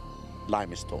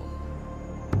limestone.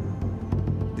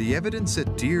 The evidence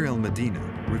at Deir el-Medina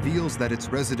reveals that its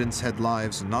residents had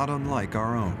lives not unlike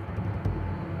our own.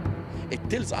 It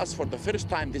tells us for the first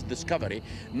time this discovery,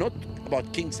 not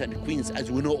about kings and queens as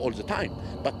we know all the time,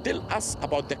 but tell us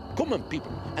about the common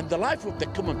people and the life of the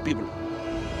common people.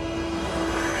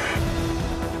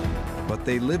 But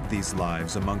they lived these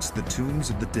lives amongst the tombs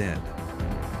of the dead.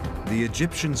 The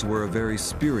Egyptians were a very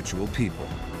spiritual people.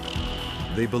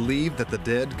 They believed that the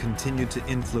dead continued to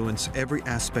influence every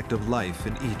aspect of life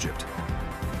in Egypt,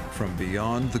 from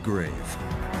beyond the grave.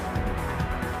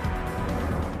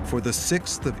 For the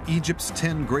sixth of Egypt's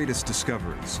 10 greatest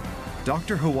discoveries,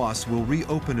 Dr. Hawass will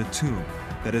reopen a tomb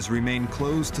that has remained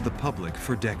closed to the public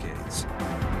for decades.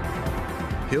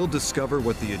 He'll discover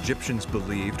what the Egyptians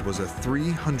believed was a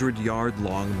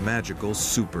 300-yard-long magical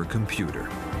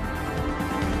supercomputer.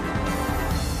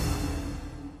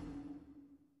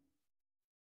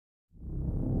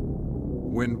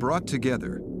 When brought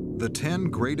together, the 10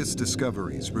 greatest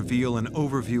discoveries reveal an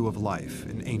overview of life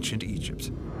in ancient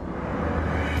Egypt.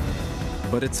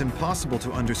 But it's impossible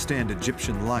to understand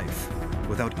Egyptian life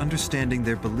without understanding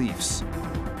their beliefs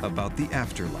about the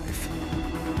afterlife.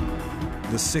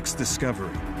 The sixth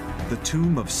discovery, the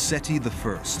tomb of Seti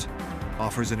I,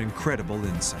 offers an incredible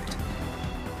insight.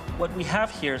 What we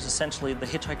have here is essentially the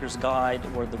Hitchhiker's Guide,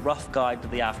 or the rough guide to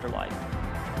the afterlife.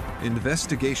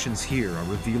 Investigations here are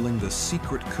revealing the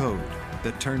secret code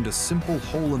that turned a simple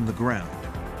hole in the ground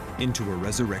into a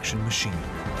resurrection machine.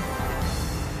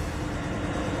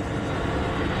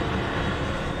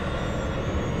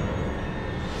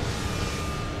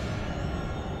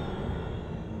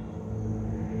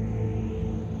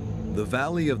 The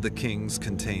Valley of the Kings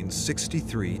contains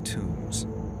 63 tombs.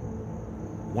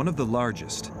 One of the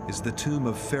largest is the tomb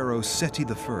of Pharaoh Seti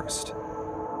I.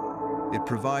 It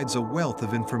provides a wealth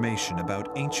of information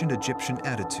about ancient Egyptian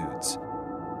attitudes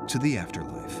to the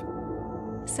afterlife.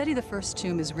 Seti I's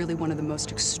tomb is really one of the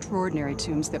most extraordinary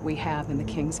tombs that we have in the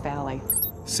Kings Valley.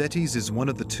 Seti's is one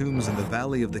of the tombs in the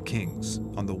Valley of the Kings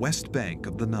on the west bank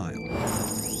of the Nile.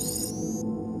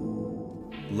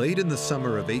 Late in the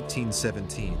summer of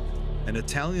 1817, an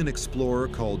Italian explorer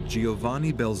called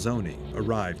Giovanni Belzoni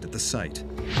arrived at the site.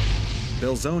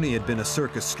 Belzoni had been a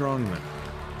circus strongman,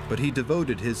 but he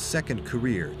devoted his second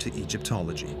career to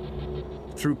Egyptology.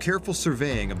 Through careful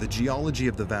surveying of the geology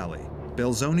of the valley,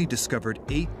 Belzoni discovered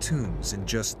 8 tombs in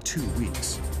just 2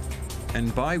 weeks.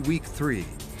 And by week 3,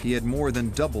 he had more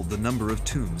than doubled the number of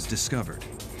tombs discovered.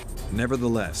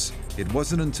 Nevertheless, it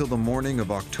wasn't until the morning of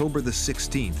October the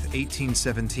 16th,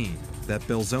 1817, that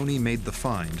Belzoni made the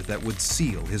find that would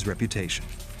seal his reputation.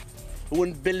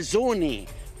 When Belzoni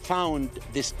found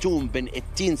this tomb in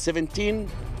 1817,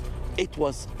 it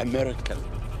was a miracle.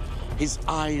 His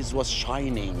eyes was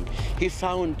shining. He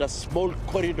found a small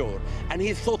corridor, and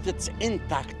he thought it's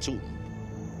intact tomb.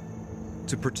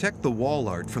 To protect the wall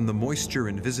art from the moisture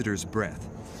and visitors' breath,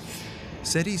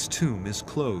 Seti's tomb is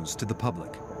closed to the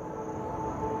public.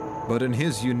 But in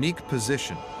his unique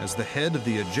position as the head of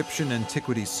the Egyptian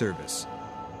Antiquities Service,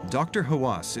 Dr.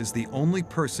 Hawass is the only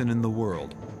person in the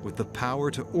world with the power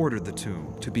to order the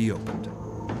tomb to be opened.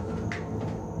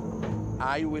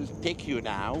 I will take you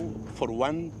now for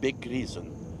one big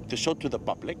reason, to show to the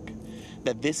public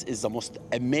that this is the most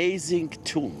amazing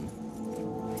tomb.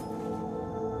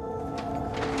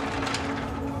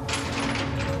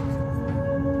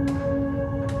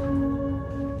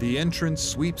 The entrance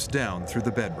sweeps down through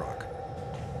the bedrock.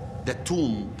 The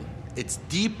tomb, it's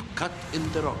deep cut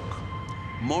in the rock,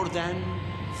 more than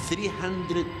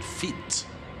 300 feet.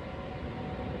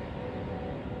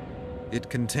 It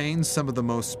contains some of the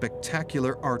most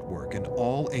spectacular artwork in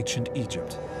all ancient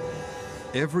Egypt.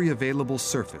 Every available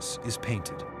surface is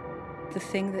painted. The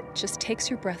thing that just takes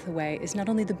your breath away is not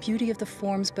only the beauty of the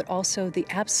forms, but also the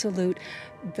absolute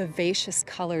vivacious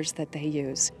colors that they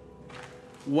use.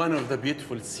 One of the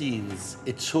beautiful scenes,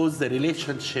 it shows the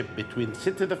relationship between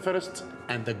Seti I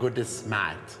and the goddess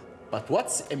Maat. But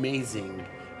what's amazing,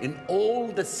 in all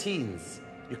the scenes,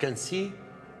 you can see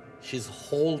she's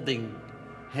holding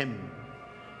him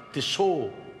to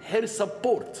show her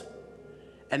support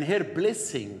and her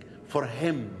blessing for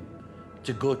him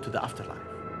to go to the afterlife.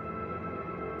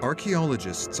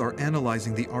 Archaeologists are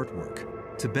analyzing the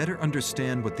artwork to better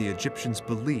understand what the Egyptians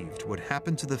believed would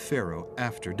happen to the pharaoh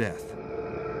after death.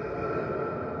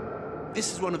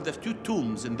 This is one of the two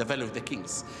tombs in the Valley of the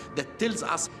Kings that tells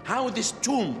us how this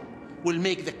tomb will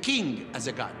make the king as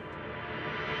a god.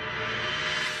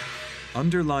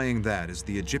 Underlying that is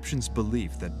the Egyptians'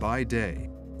 belief that by day,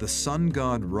 the sun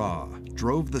god Ra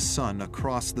drove the sun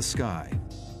across the sky,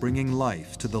 bringing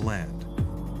life to the land.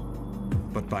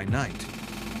 But by night,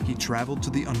 he traveled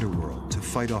to the underworld to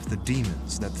fight off the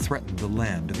demons that threatened the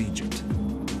land of Egypt.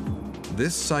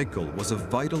 This cycle was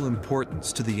of vital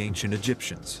importance to the ancient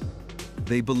Egyptians.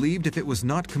 They believed if it was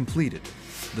not completed,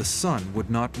 the sun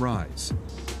would not rise,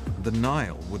 the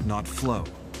Nile would not flow,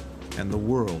 and the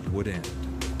world would end.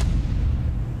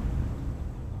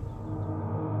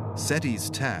 Seti's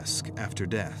task after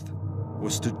death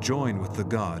was to join with the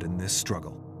god in this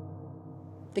struggle.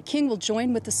 The king will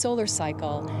join with the solar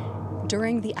cycle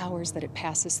during the hours that it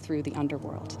passes through the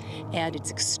underworld. And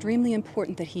it's extremely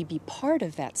important that he be part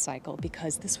of that cycle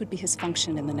because this would be his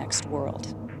function in the next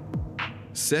world.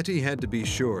 Seti had to be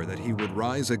sure that he would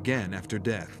rise again after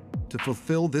death to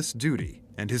fulfill this duty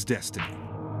and his destiny.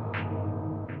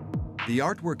 The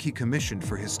artwork he commissioned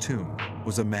for his tomb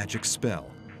was a magic spell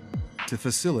to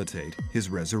facilitate his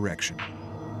resurrection.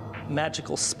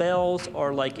 Magical spells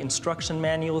are like instruction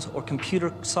manuals or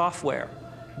computer software.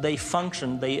 They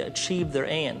function, they achieve their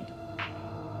end.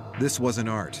 This wasn't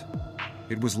art.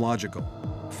 It was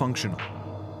logical, functional,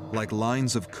 like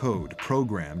lines of code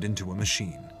programmed into a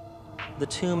machine. The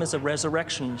tomb is a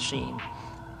resurrection machine.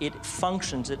 It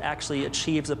functions, it actually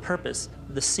achieves a purpose.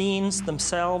 The scenes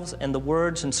themselves and the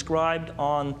words inscribed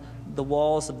on the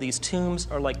walls of these tombs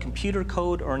are like computer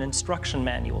code or an instruction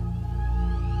manual.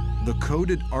 The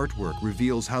coded artwork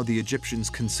reveals how the Egyptians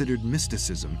considered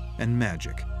mysticism and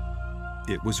magic.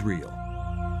 It was real.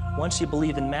 Once you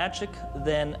believe in magic,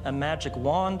 then a magic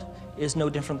wand is no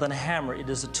different than a hammer. It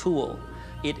is a tool.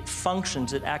 It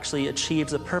functions, it actually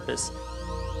achieves a purpose.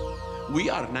 We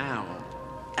are now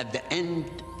at the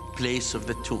end place of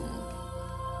the tomb.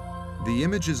 The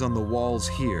images on the walls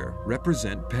here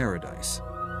represent paradise.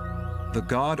 The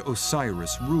god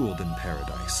Osiris ruled in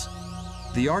paradise.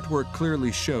 The artwork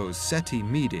clearly shows Seti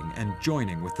meeting and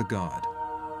joining with the god.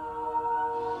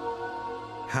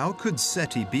 How could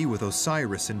Seti be with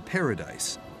Osiris in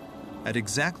paradise at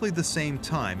exactly the same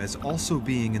time as also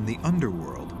being in the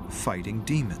underworld fighting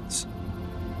demons?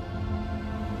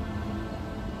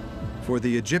 For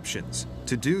the Egyptians,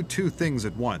 to do two things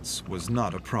at once was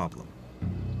not a problem.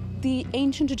 The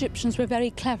ancient Egyptians were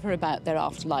very clever about their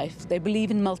afterlife. They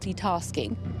believe in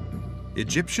multitasking.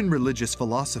 Egyptian religious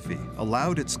philosophy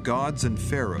allowed its gods and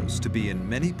pharaohs to be in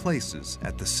many places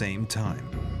at the same time.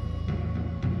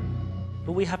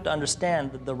 But we have to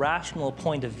understand that the rational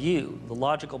point of view, the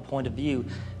logical point of view,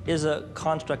 is a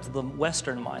construct of the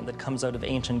Western mind that comes out of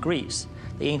ancient Greece.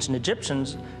 The ancient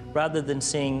Egyptians, rather than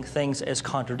seeing things as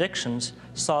contradictions,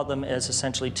 saw them as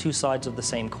essentially two sides of the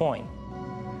same coin.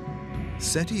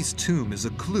 Seti's tomb is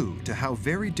a clue to how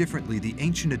very differently the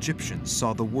ancient Egyptians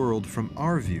saw the world from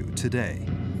our view today.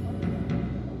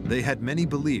 They had many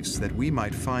beliefs that we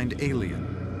might find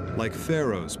alien, like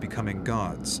pharaohs becoming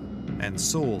gods, and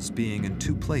souls being in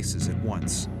two places at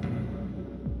once,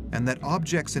 and that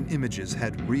objects and images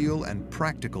had real and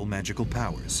practical magical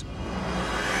powers.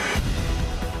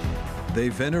 They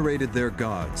venerated their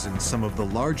gods in some of the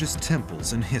largest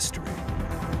temples in history.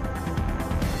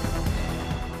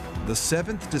 The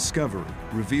seventh discovery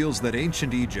reveals that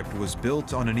ancient Egypt was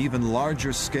built on an even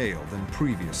larger scale than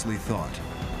previously thought,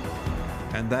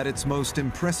 and that its most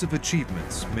impressive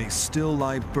achievements may still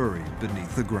lie buried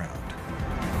beneath the ground.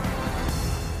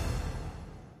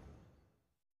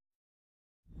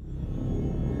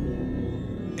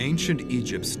 Ancient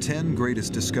Egypt's 10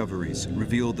 greatest discoveries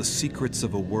reveal the secrets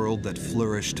of a world that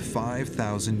flourished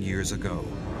 5,000 years ago.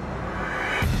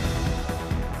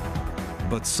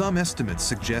 But some estimates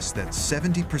suggest that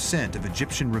 70% of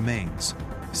Egyptian remains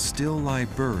still lie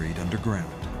buried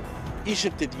underground.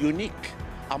 Egypt is unique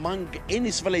among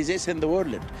any civilization in the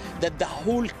world, that the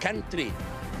whole country,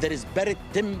 there is buried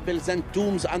temples and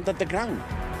tombs under the ground.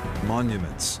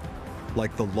 Monuments,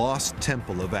 like the lost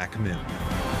temple of Akhmim.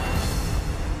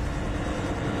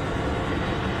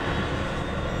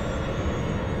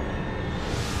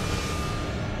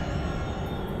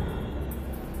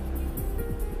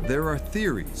 There are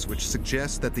theories which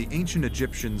suggest that the ancient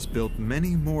Egyptians built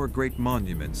many more great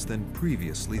monuments than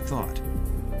previously thought.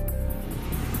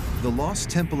 The lost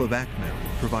temple of Akhmim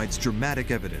provides dramatic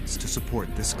evidence to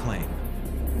support this claim.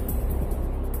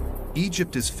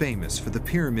 Egypt is famous for the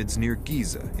pyramids near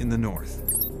Giza in the north.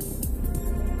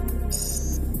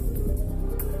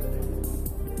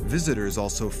 Visitors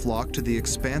also flock to the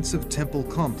expansive temple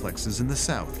complexes in the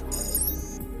south,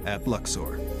 at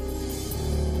Luxor.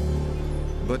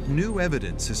 But new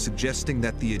evidence is suggesting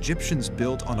that the Egyptians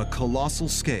built on a colossal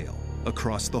scale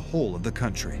across the whole of the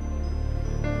country.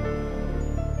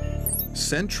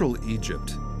 Central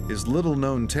Egypt is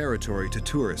little-known territory to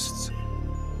tourists,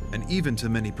 and even to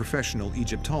many professional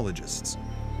Egyptologists.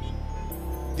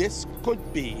 This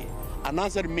could be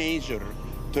another major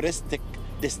touristic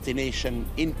destination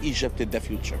in Egypt in the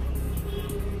future.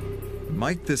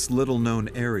 Might this little-known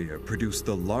area produce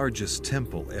the largest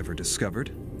temple ever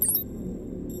discovered?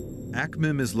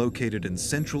 Akhmim is located in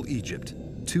central Egypt,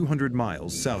 200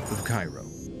 miles south of Cairo.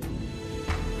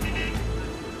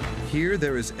 Here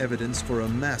there is evidence for a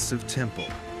massive temple,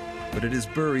 but it is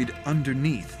buried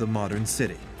underneath the modern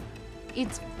city.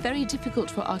 It's very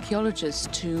difficult for archaeologists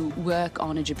to work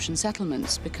on Egyptian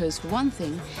settlements because, for one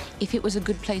thing, if it was a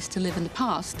good place to live in the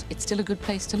past, it's still a good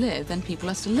place to live and people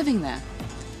are still living there.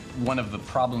 One of the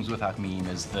problems with Akhmim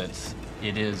is that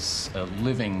it is a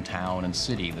living town and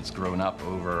city that's grown up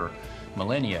over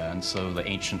millennia, and so the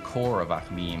ancient core of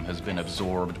Akhmim has been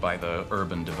absorbed by the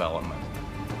urban development.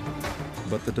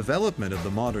 But the development of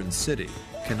the modern city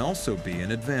can also be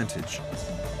an advantage.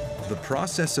 The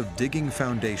process of digging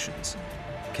foundations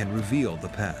can reveal the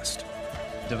past.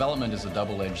 Development is a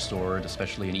double-edged sword,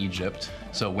 especially in Egypt.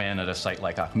 So when at a site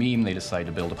like Akhmim they decide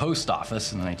to build a post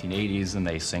office in the 1980s and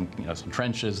they sink some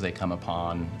trenches, they come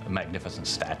upon a magnificent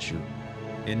statue.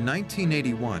 In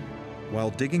 1981,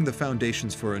 while digging the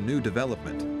foundations for a new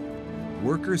development,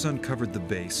 workers uncovered the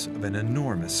base of an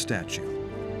enormous statue.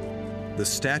 The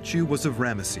statue was of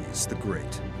Ramesses the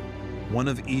Great, one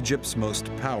of Egypt's most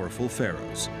powerful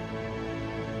pharaohs.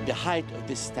 The height of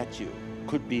this statue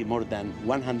could be more than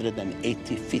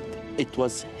 180 feet. It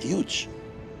was huge.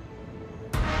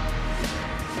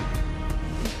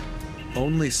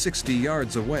 Only 60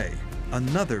 yards away,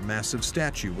 another massive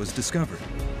statue was discovered.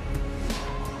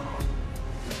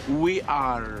 We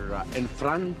are in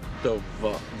front of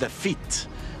the feet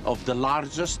of the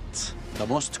largest, the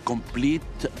most complete,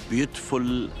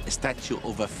 beautiful statue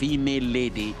of a female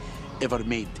lady ever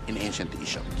made in ancient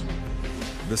Egypt.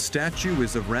 The statue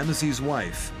is of Ramesses'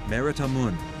 wife,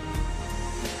 Merit-Amun.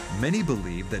 Many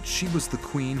believe that she was the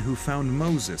queen who found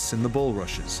Moses in the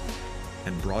bulrushes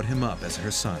and brought him up as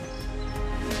her son.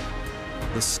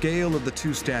 The scale of the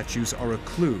two statues are a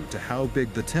clue to how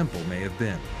big the temple may have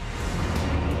been.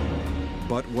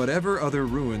 But whatever other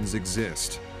ruins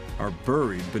exist are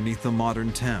buried beneath the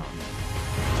modern town.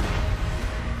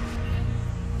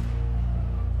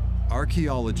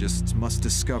 Archaeologists must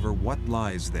discover what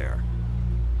lies there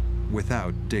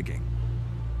without digging.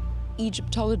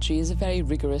 Egyptology is a very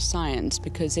rigorous science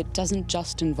because it doesn't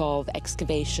just involve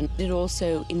excavation, it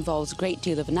also involves a great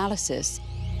deal of analysis.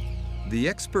 The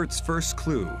expert's first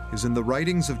clue is in the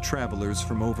writings of travelers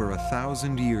from over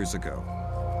 1,000 years ago.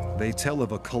 They tell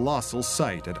of a colossal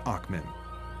site at Akhmim.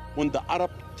 When the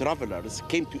Arab travelers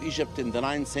came to Egypt in the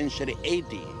 9th century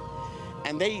AD,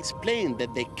 and they explained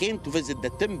that they came to visit the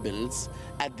temples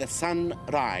at the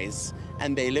sunrise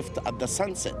and they left at the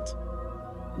sunset.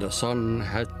 The sun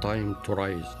had time to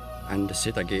rise and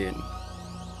set again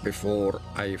before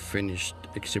I finished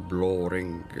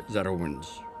exploring the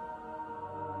ruins.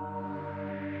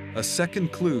 A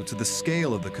second clue to the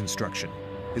scale of the construction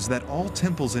is that all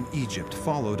temples in Egypt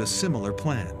followed a similar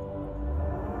plan.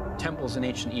 Temples in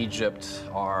ancient Egypt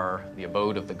are the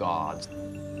abode of the gods.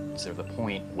 They're the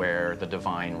point where the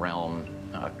divine realm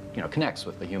connects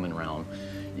with the human realm.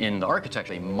 In the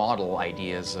architecture, they model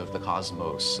ideas of the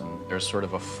cosmos, and there's sort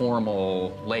of a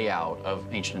formal layout of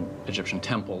ancient Egyptian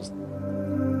temples.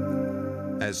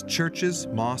 As churches,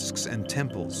 mosques, and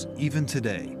temples, even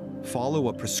today, follow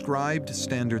a prescribed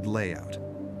standard layout,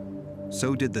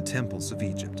 so did the temples of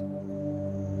Egypt.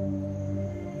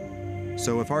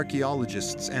 So if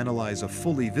archaeologists analyze a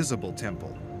fully visible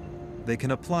temple, they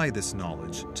can apply this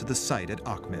knowledge to the site at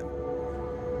Akhmim.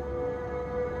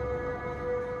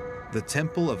 the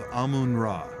Temple of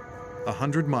Amun-Ra,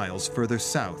 100 miles further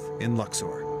south in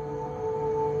Luxor.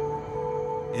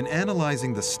 In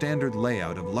analyzing the standard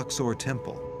layout of Luxor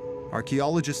Temple,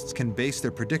 archaeologists can base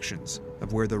their predictions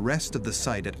of where the rest of the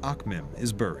site at Akhmim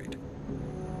is buried.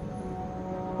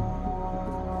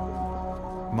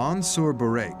 Mansour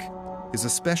Bourek is a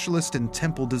specialist in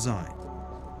temple design.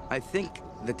 I think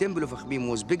the Temple of Akhmim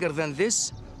was bigger than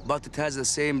this, but it has the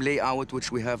same layout which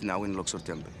we have now in Luxor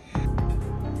Temple.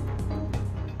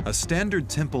 A standard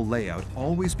temple layout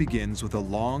always begins with a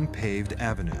long paved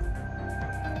avenue.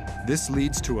 This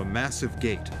leads to a massive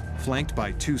gate flanked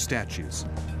by 2 statues.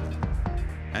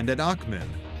 And at Akhmim,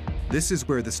 this is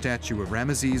where the statue of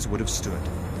Ramesses would have stood.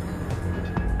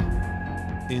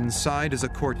 Inside is a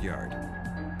courtyard.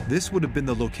 This would have been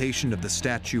the location of the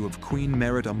statue of Queen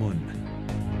Merit Amun.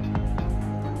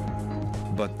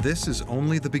 But this is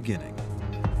only the beginning.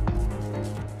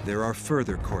 There are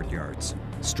further courtyards,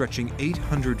 stretching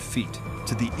 800 feet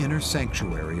to the inner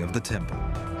sanctuary of the temple.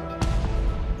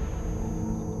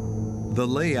 The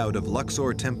layout of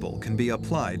Luxor Temple can be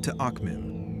applied to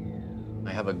Akhmim.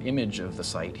 I have an image of the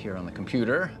site here on the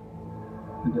computer.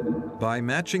 By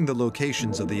matching the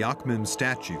locations of the Akhmim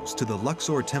statues to the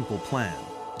Luxor Temple plan,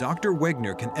 Dr.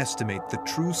 Wegner can estimate the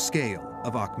true scale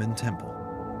of Akhmim Temple.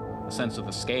 A sense of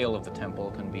the scale of the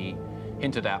temple can be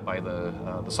hinted at by the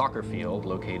soccer field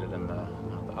located in the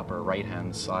upper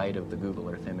right-hand side of the Google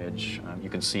Earth image. You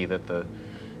can see that the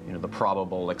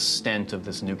probable extent of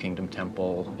this New Kingdom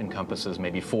temple encompasses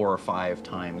maybe 4 or 5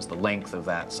 times the length of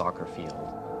that soccer field.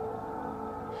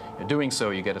 In doing so,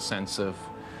 you get a sense of,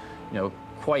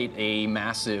 quite a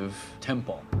massive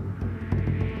temple.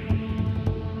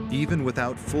 Even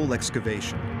without full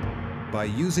excavation, by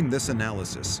using this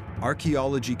analysis,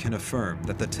 archaeology can affirm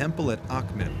that the temple at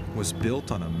Akhmim was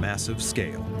built on a massive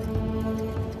scale.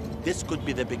 This could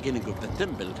be the beginning of the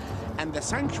temple, and the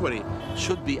sanctuary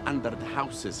should be under the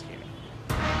houses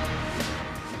here.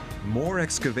 More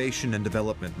excavation and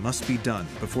development must be done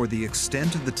before the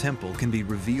extent of the temple can be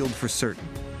revealed for certain.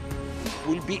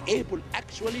 We'll be able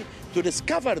actually to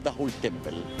discover the whole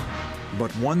temple.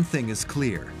 But one thing is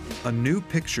clear: a new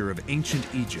picture of ancient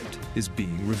Egypt is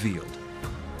being revealed.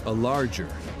 A larger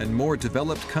and more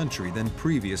developed country than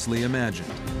previously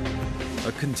imagined.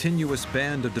 A continuous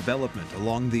band of development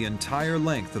along the entire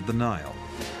length of the Nile,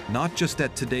 not just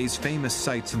at today's famous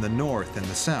sites in the north and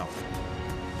the south,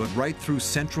 but right through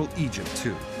central Egypt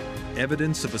too.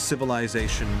 Evidence of a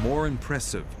civilization more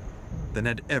impressive than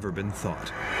had ever been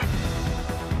thought.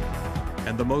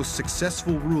 And the most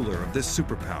successful ruler of this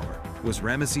superpower was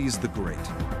Ramesses the Great.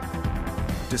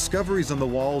 Discoveries on the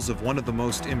walls of one of the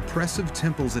most impressive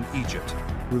temples in Egypt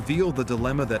reveal the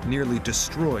dilemma that nearly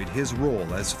destroyed his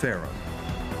role as pharaoh.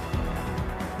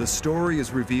 The story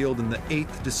is revealed in the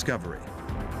 8th discovery,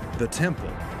 the temple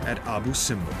at Abu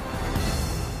Simbel.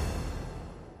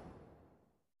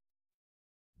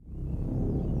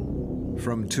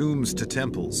 From tombs to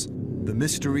temples, the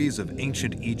mysteries of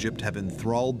ancient Egypt have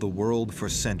enthralled the world for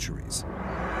centuries.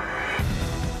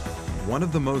 One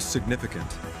of the most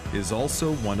significant is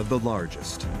also one of the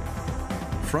largest.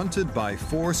 Fronted by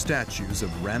 4 statues of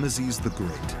Ramesses the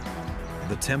Great,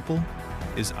 the temple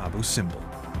is Abu Simbel.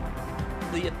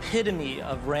 The epitome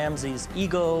of Ramses'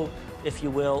 ego, if you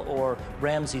will, or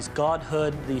Ramses'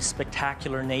 godhood, the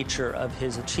spectacular nature of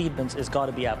his achievements has got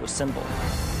to be Abu Simbel.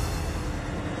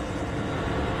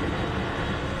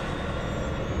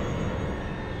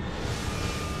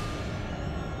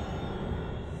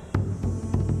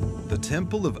 The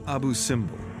Temple of Abu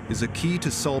Simbel is a key to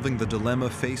solving the dilemma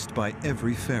faced by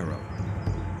every pharaoh: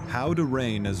 how to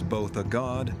reign as both a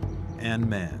god and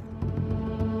man.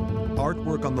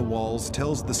 Artwork on the walls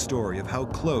tells the story of how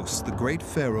close the great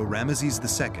pharaoh Ramesses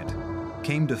II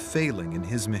came to failing in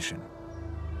his mission.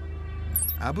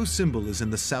 Abu Simbel is in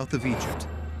the south of Egypt,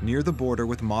 near the border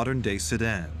with modern-day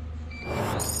Sudan.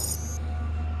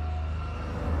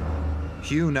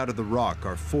 Hewn out of the rock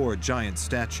are 4 giant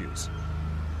statues,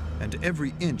 and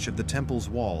every inch of the temple's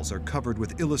walls are covered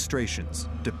with illustrations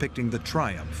depicting the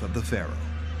triumph of the pharaoh.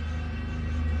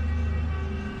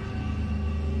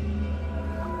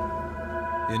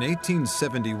 In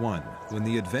 1871, when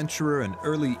the adventurer and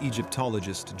early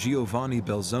Egyptologist Giovanni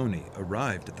Belzoni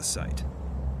arrived at the site,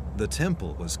 the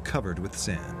temple was covered with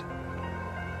sand.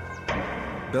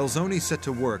 Belzoni set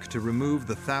to work to remove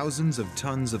the thousands of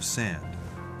tons of sand,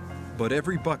 but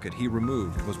every bucket he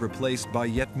removed was replaced by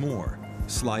yet more,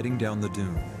 sliding down the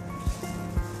dune.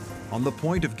 On the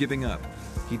point of giving up,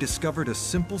 he discovered a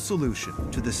simple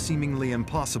solution to the seemingly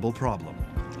impossible problem.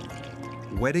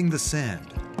 Wetting the sand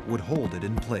would hold it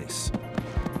in place.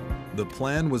 The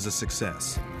plan was a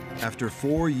success, After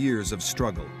 4 years of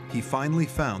struggle, he finally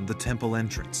found the temple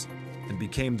entrance and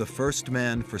became the first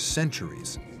man for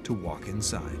centuries to walk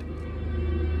inside.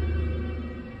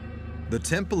 The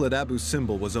temple at Abu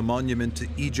Simbel was a monument to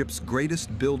Egypt's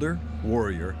greatest builder,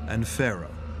 warrior, and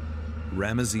pharaoh,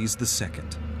 Ramesses II.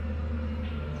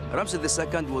 Ramses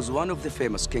II was one of the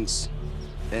famous kings.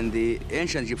 In the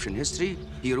ancient Egyptian history,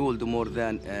 he ruled more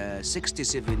than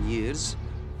 67 years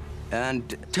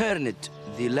and turned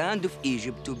the land of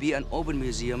Egypt to be an open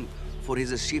museum for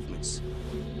his achievements.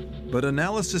 But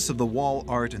analysis of the wall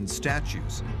art and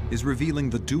statues is revealing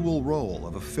the dual role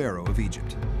of a pharaoh of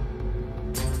Egypt.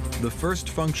 The first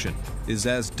function is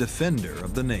as defender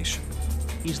of the nation.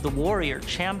 He's the warrior,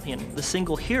 champion, the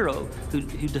single hero who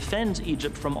defends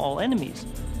Egypt from all enemies.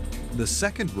 The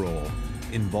second role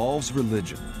involves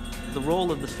religion. The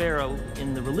role of the pharaoh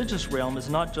in the religious realm is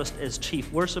not just as chief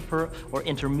worshiper or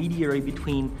intermediary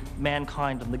between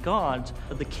mankind and the gods,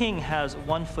 but the king has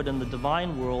one foot in the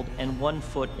divine world and one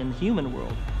foot in the human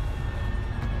world.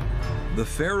 The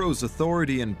pharaoh's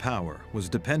authority and power was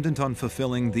dependent on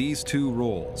fulfilling these two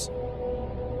roles.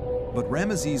 But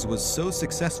Ramesses was so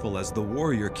successful as the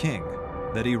warrior king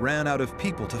that he ran out of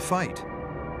people to fight,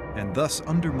 and thus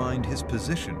undermined his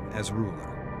position as ruler.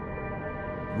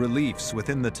 Reliefs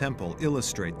within the temple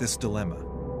illustrate this dilemma.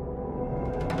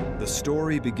 The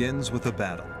story begins with a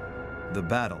battle, the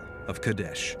Battle of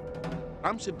Kadesh.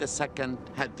 Ramses II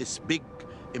had this big,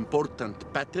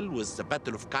 important battle with the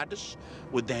Battle of Kadesh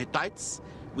with the Hittites.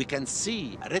 We can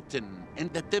see written in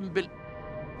the temple.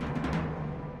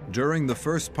 During the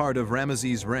first part of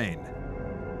Ramesses' reign,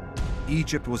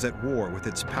 Egypt was at war with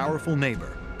its powerful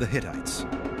neighbor, the Hittites.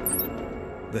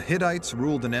 The Hittites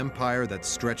ruled an empire that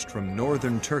stretched from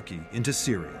northern Turkey into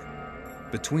Syria.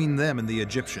 Between them and the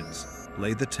Egyptians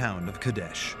lay the town of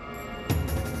Kadesh.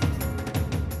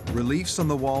 Reliefs on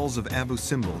the walls of Abu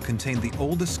Simbel contain the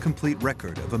oldest complete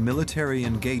record of a military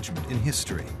engagement in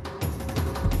history.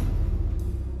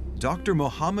 Dr.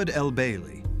 Mohammed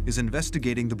El-Bailey is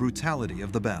investigating the brutality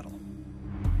of the battle.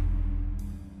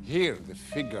 Here, the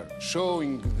figure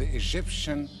showing the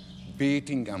Egyptian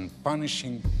beating and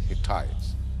punishing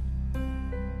Hittites.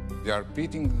 They are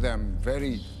beating them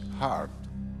very hard.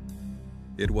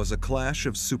 It was a clash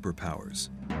of superpowers.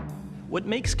 What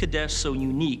makes Kadesh so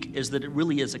unique is that it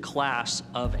really is a clash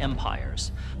of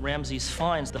empires. Ramses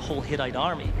finds the whole Hittite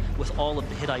army with all of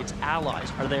the Hittites'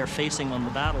 allies are there facing on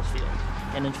the battlefield.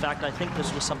 And in fact, I think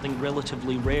this was something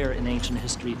relatively rare in ancient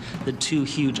history, that two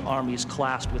huge armies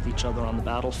clashed with each other on the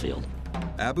battlefield.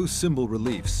 Abu Simbel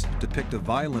reliefs depict a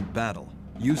violent battle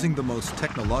using the most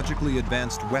technologically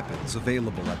advanced weapons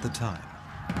available at the time.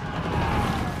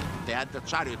 They had the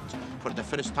chariot for the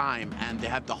first time, and they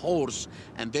had the horse,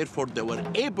 and therefore they were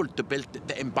able to build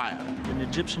the empire. An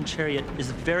Egyptian chariot is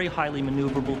very highly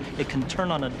maneuverable. It can turn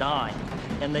on a dime,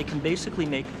 and they can basically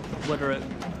make what are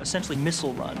essentially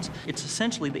missile runs. It's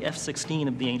essentially the F-16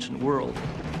 of the ancient world.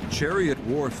 Chariot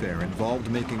warfare involved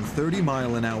making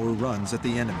 30-mile-an-hour runs at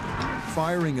the enemy,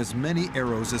 firing as many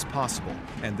arrows as possible,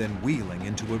 and then wheeling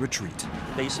into a retreat.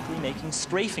 Basically making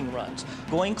strafing runs,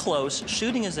 going close,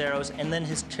 shooting his arrows, and then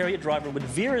his chariot driver would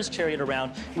veer his chariot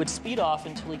around, he would speed off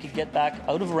until he could get back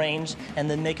out of range, and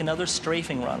then make another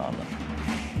strafing run on them.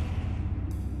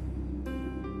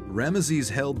 Ramesses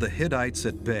held the Hittites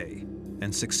at bay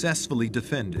and successfully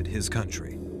defended his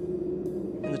country.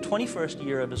 In the 21st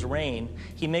year of his reign,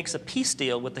 he makes a peace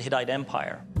deal with the Hittite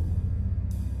Empire.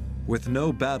 With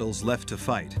no battles left to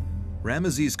fight,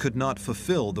 Ramesses could not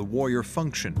fulfill the warrior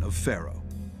function of pharaoh.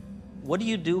 What do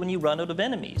you do when you run out of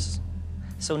enemies?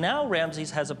 So now Ramses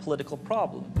has a political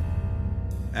problem.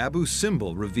 Abu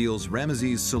Simbel reveals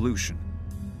Ramesses' solution.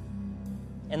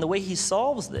 And the way he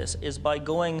solves this is by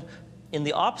going in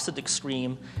the opposite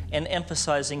extreme and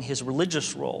emphasizing his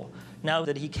religious role. Now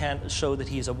that he can't show that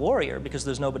he's a warrior because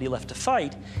there's nobody left to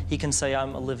fight, he can say,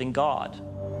 I'm a living god.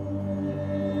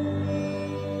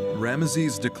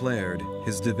 Ramesses declared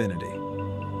his divinity.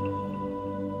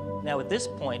 Now at this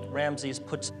point, Ramses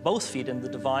puts both feet in the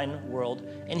divine world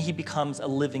and he becomes a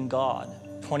living god,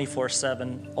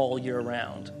 24/7, all year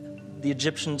round. The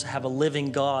Egyptians have a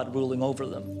living god ruling over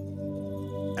them.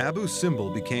 Abu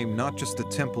Simbel became not just a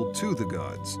temple to the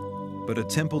gods, but a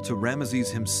temple to Ramesses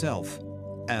himself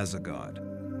as a god.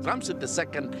 Ramses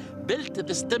II built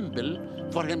this temple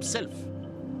for himself,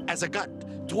 as a god,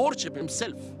 to worship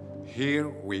himself. Here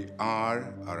we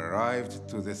are arrived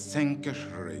to the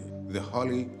sanctuary, the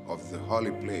holy of the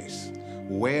holy place,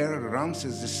 where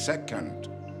Ramses II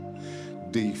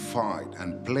deified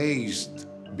and placed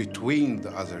between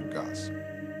the other gods.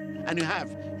 And you have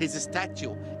his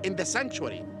statue in the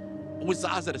sanctuary. with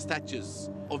the other statues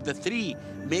of the three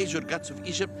major gods of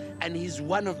Egypt, and he's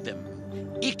one of them,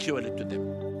 equal to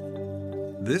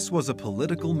them. This was a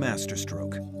political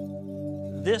masterstroke.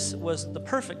 This was the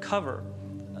perfect cover,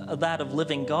 that of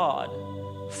living God,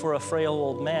 for a frail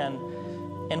old man.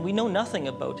 And we know nothing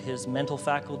about his mental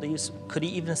faculties. Could he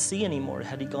even see anymore?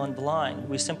 Had he gone blind?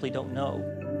 We simply don't know.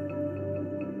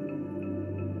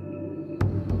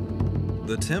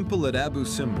 The temple at Abu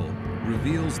Simbel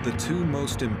reveals the two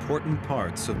most important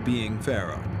parts of being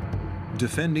pharaoh: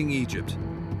 defending Egypt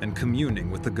and communing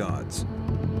with the gods.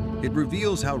 It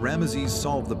reveals how Ramesses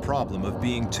solved the problem of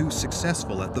being too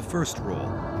successful at the first role,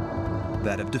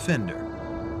 that of defender,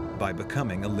 by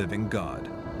becoming a living god.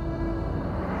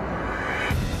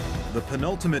 The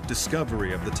penultimate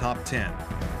discovery of the top 10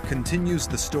 continues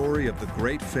the story of the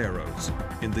great pharaohs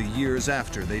in the years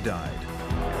after they died.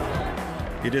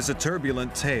 It is a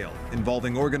turbulent tale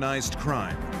involving organized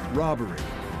crime, robbery,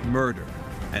 murder,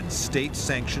 and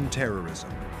state-sanctioned terrorism,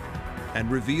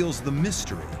 and reveals the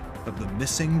mystery of the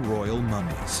missing royal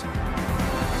mummies.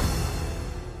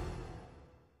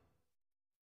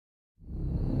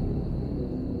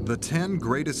 The 10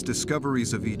 greatest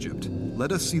discoveries of Egypt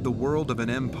let us see the world of an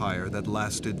empire that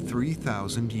lasted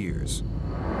 3,000 years.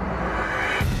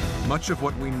 Much of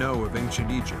what we know of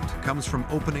ancient Egypt comes from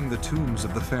opening the tombs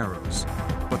of the pharaohs,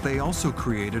 but they also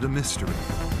created a mystery.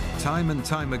 Time and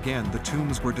time again, the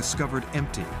tombs were discovered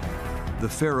empty. The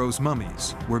pharaohs'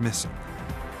 mummies were missing.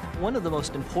 One of the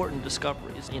most important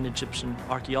discoveries in Egyptian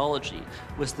archaeology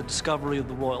was the discovery of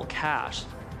the royal cache.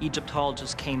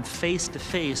 Egyptologists came face to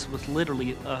face with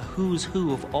literally a who's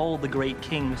who of all the great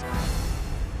kings.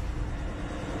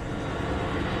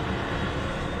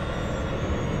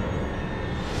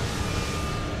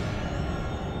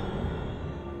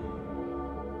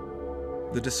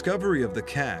 The discovery of the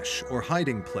cache, or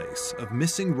hiding place, of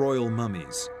missing royal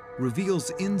mummies reveals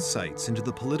insights into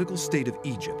the political state of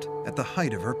Egypt at the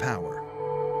height of her power.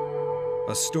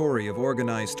 A story of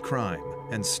organized crime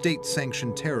and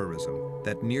state-sanctioned terrorism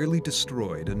that nearly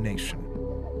destroyed a nation.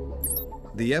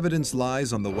 The evidence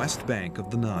lies on the west bank of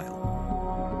the Nile.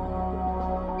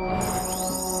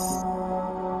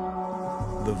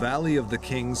 The Valley of the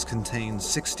Kings contains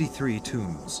 63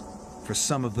 tombs for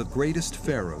some of the greatest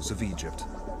pharaohs of Egypt.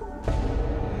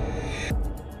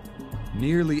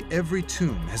 Nearly every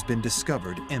tomb has been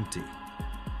discovered empty.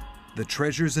 The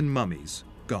treasures and mummies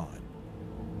gone.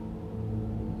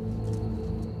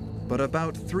 But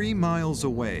about 3 miles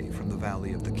away from the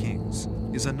Valley of the Kings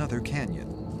is another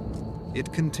canyon.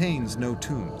 It contains no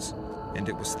tombs, and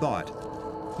it was thought,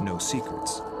 no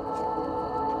secrets.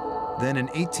 Then in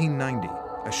 1890,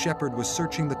 a shepherd was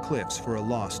searching the cliffs for a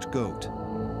lost goat.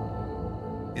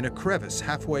 In a crevice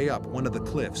halfway up one of the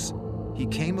cliffs, he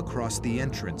came across the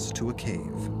entrance to a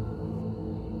cave.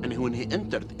 And when he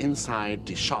entered inside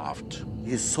the shaft,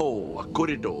 he saw a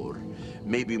corridor,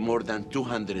 maybe more than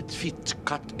 200 feet,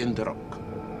 cut in the rock.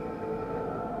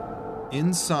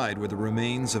 Inside were the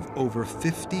remains of over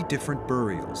 50 different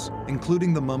burials,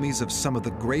 including the mummies of some of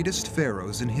the greatest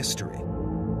pharaohs in history.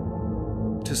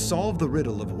 To solve the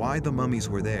riddle of why the mummies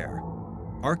were there,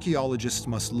 archaeologists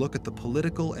must look at the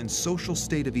political and social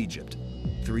state of Egypt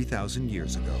 3,000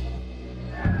 years ago.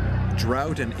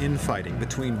 Drought and infighting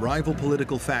between rival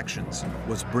political factions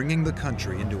was bringing the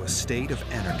country into a state of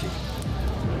anarchy.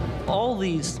 All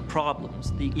these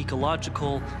problems, the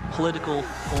ecological, political,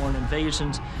 foreign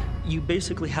invasions, you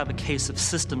basically have a case of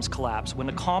systems collapse. When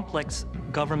a complex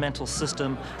governmental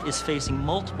system is facing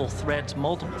multiple threats,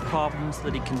 multiple problems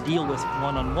that it can deal with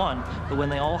one-on-one, but when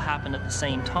they all happen at the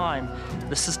same time,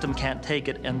 the system can't take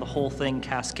it and the whole thing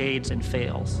cascades and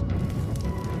fails.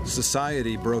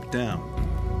 Society broke down.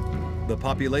 The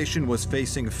population was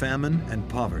facing famine and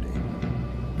poverty.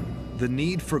 The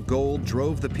need for gold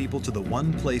drove the people to the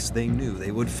one place they knew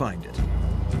they would find it: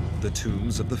 the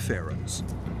tombs of the pharaohs.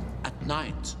 At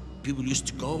night, people used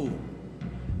to go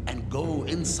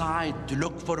inside to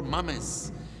look for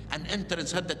mummies and enter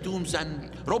inside the tombs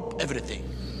and rob everything.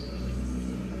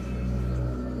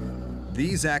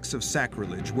 These acts of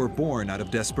sacrilege were born out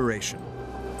of desperation.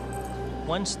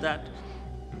 Once that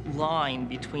line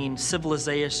between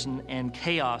civilization and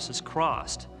chaos is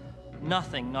crossed,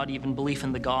 nothing, not even belief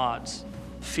in the gods,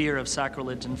 fear of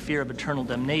sacrilege and fear of eternal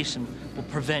damnation, will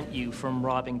prevent you from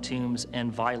robbing tombs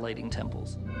and violating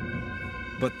temples.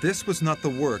 But this was not the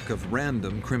work of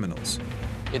random criminals.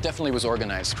 It definitely was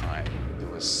organized crime. It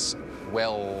was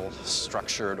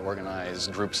well-structured,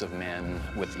 organized groups of men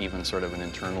with even sort of an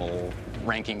internal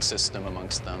ranking system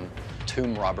amongst them.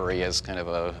 Tomb robbery as kind of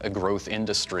a growth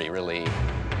industry, really.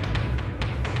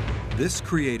 This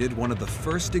created one of the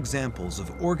first examples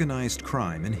of organized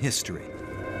crime in history.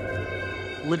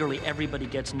 Literally everybody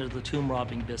gets into the tomb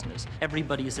robbing business.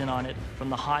 Everybody's in on it, from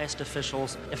the highest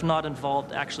officials, if not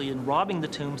involved actually in robbing the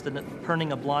tombs, then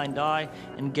turning a blind eye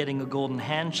and getting a golden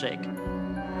handshake.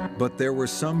 But there were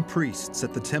some priests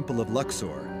at the Temple of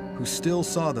Luxor who still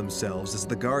saw themselves as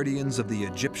the guardians of the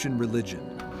Egyptian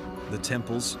religion, the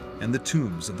temples and the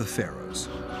tombs of the pharaohs.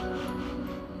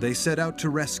 They set out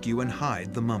to rescue and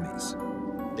hide the mummies.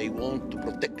 They want to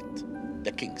protect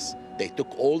the kings. They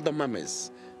took all the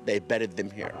mummies, they buried them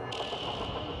here.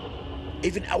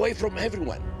 Even away from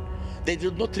everyone. They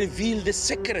did not reveal the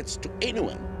secrets to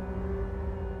anyone.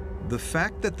 The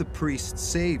fact that the priests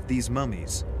saved these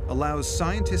mummies allows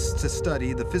scientists to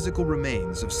study the physical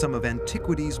remains of some of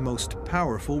antiquity's most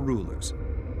powerful rulers.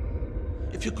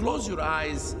 If you close your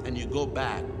eyes and you go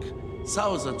back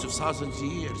thousands of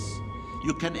years,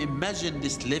 you can imagine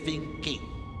this living king.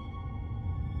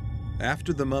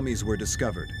 After the mummies were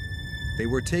discovered, they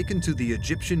were taken to the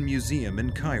Egyptian Museum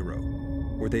in Cairo,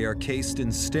 where they are cased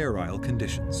in sterile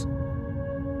conditions.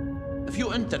 If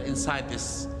you enter inside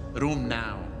this room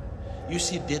now, you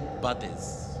see dead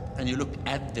bodies, and you look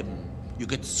at them, you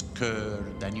get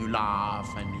scared, and you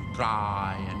laugh, and you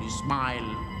cry, and you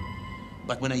smile.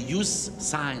 But when I use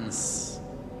science,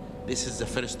 this is the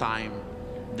first time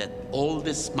that all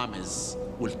these mummies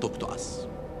will talk to us.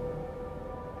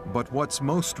 But what's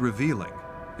most revealing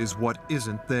is what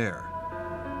isn't there.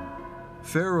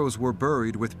 Pharaohs were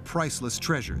buried with priceless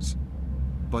treasures,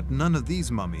 but none of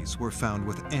these mummies were found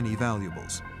with any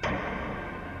valuables.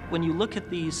 When you look at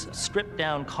these stripped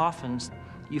down coffins,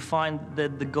 you find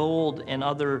that the gold and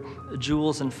other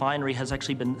jewels and finery has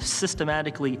actually been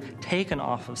systematically taken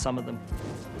off of some of them.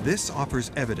 This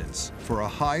offers evidence for a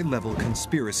high-level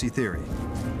conspiracy theory.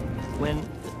 When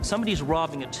somebody's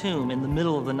robbing a tomb in the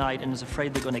middle of the night and is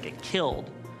afraid they're going to get killed,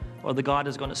 or the god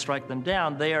is going to strike them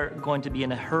down, they are going to be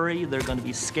in a hurry, they're going to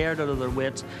be scared out of their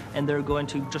wits, and they're going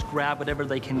to just grab whatever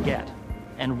they can get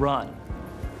and run.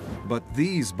 But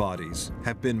these bodies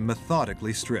have been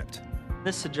methodically stripped.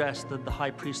 This suggests that the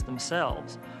high priests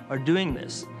themselves are doing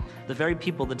this. The very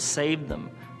people that saved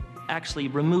them actually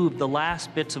removed the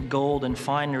last bits of gold and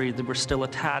finery that were still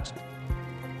attached.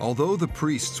 Although the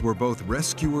priests were both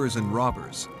rescuers and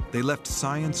robbers, they left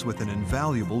science with an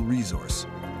invaluable resource.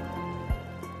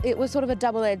 It was sort of a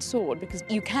double-edged sword, because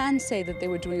you can say that they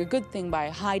were doing a good thing by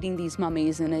hiding these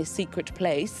mummies in a secret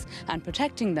place and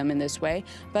protecting them in this way,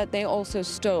 but they also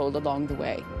stole along the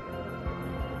way.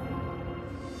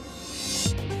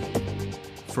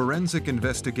 Forensic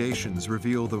investigations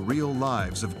reveal the real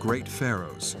lives of great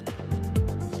pharaohs.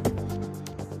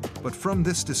 But from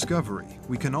this discovery,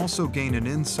 we can also gain an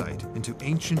insight into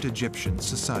ancient Egyptian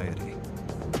society.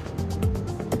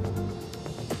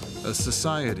 A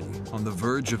society on the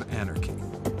verge of anarchy.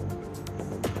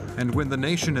 And when the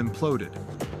nation imploded,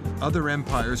 other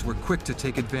empires were quick to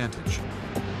take advantage,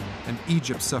 and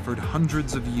Egypt suffered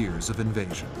hundreds of years of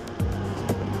invasion.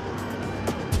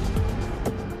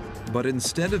 But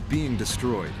instead of being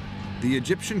destroyed, the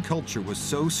Egyptian culture was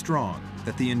so strong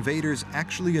that the invaders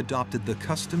actually adopted the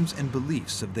customs and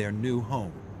beliefs of their new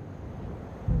home.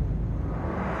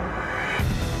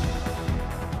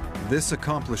 This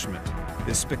accomplishment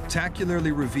is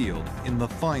spectacularly revealed in the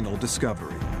final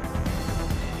discovery.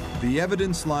 The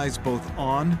evidence lies both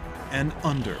on and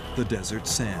under the desert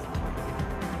sand.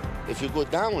 If you go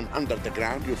down under the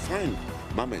ground, you'll find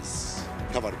mummies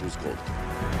covered with gold.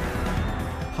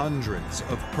 Hundreds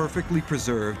of perfectly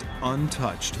preserved,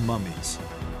 untouched mummies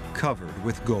covered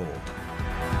with gold.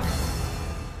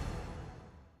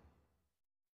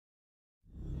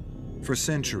 For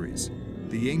centuries,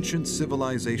 the ancient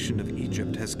civilization of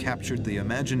Egypt has captured the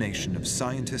imagination of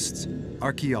scientists,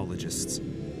 archaeologists,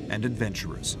 and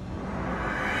adventurers.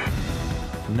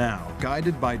 Now,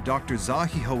 guided by Dr.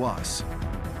 Zahi Hawass,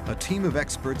 a team of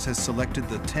experts has selected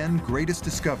the 10 greatest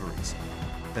discoveries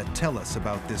that tell us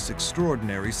about this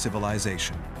extraordinary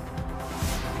civilization.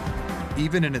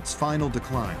 Even in its final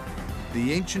decline,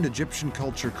 the ancient Egyptian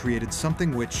culture created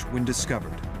something which, when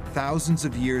discovered thousands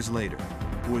of years later,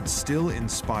 would still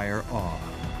inspire awe.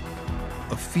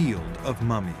 A field of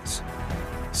mummies,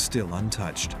 still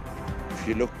untouched. If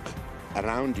you look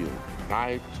around you,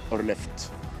 right or left,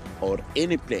 or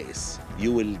any place,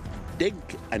 you will dig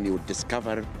and you will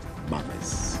discover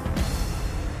mummies.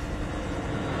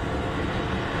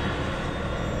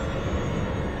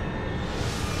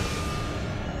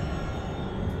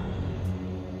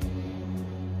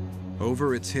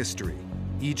 Over its history,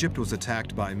 Egypt was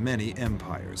attacked by many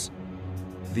empires.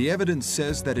 The evidence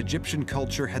says that Egyptian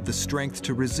culture had the strength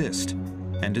to resist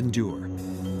and endure.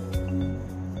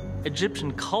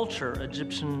 Egyptian culture,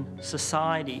 Egyptian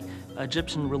society,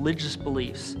 Egyptian religious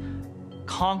beliefs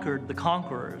conquered the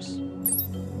conquerors.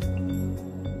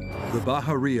 The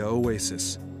Bahariya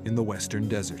Oasis in the Western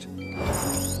Desert.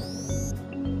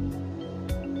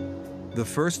 The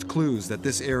first clues that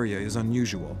this area is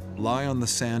unusual lie on the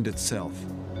sand itself.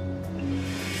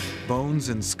 Bones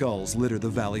and skulls litter the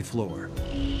valley floor.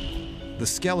 The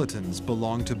skeletons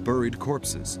belong to buried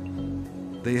corpses.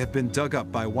 They have been dug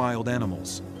up by wild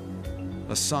animals,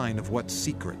 a sign of what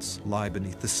secrets lie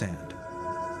beneath the sand.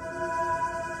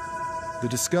 The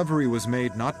discovery was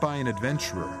made not by an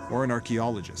adventurer or an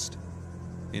archaeologist.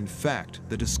 In fact,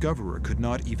 the discoverer could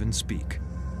not even speak.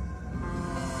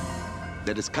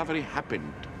 The discovery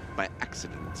happened by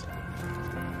accident.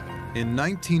 In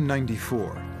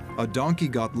 1994, a donkey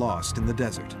got lost in the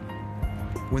desert.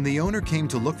 When the owner came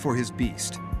to look for his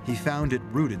beast, he found it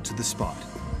rooted to the spot,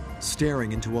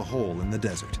 staring into a hole in the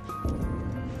desert.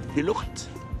 He looked.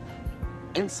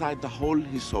 Inside the hole,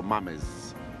 he saw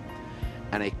mummies.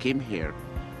 And I came here,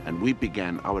 and we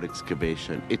began our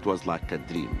excavation. It was like a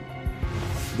dream.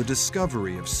 The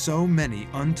discovery of so many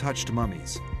untouched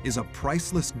mummies is a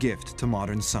priceless gift to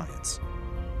modern science.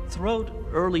 Throughout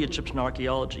early Egyptian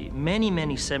archaeology,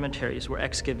 many cemeteries were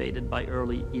excavated by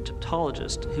early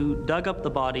Egyptologists who dug up the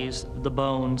bodies, the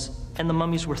bones, and the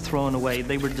mummies were thrown away.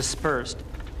 They were dispersed.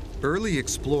 Early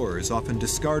explorers often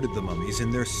discarded the mummies in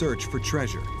their search for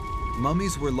treasure.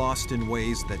 Mummies were lost in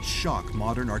ways that shock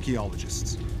modern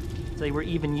archaeologists. They were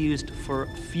even used for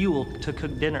fuel to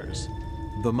cook dinners.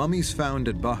 The mummies found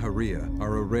at Bahariya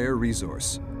are a rare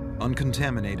resource,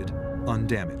 uncontaminated,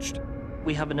 undamaged.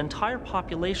 We have an entire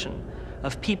population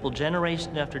of people,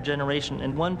 generation after generation,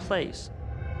 in one place.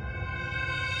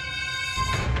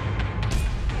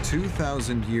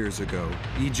 2,000 years ago,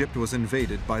 Egypt was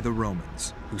invaded by the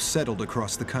Romans, who settled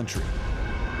across the country.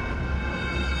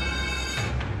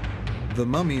 The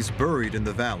mummies buried in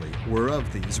the valley were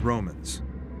of these Romans.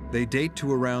 They date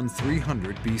to around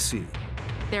 300 BC.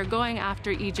 They're going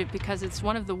after Egypt because it's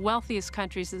one of the wealthiest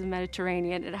countries of the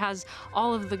Mediterranean. It has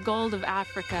all of the gold of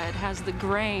Africa, it has the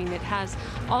grain, it has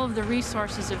all of the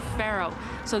resources of Pharaoh.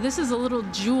 So this is a little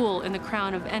jewel in the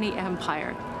crown of any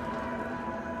empire.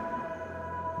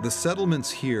 The settlements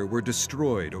here were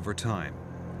destroyed over time.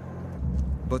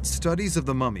 But studies of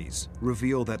the mummies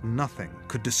reveal that nothing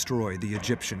could destroy the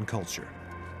Egyptian culture.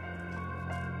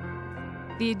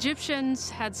 The Egyptians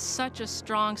had such a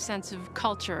strong sense of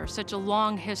culture, such a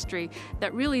long history,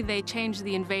 that really they changed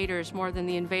the invaders more than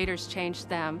the invaders changed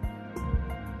them.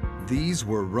 These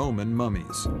were Roman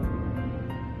mummies.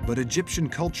 But Egyptian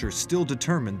culture still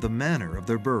determined the manner of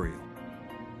their burial.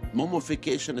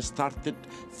 Mummification started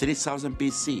 3000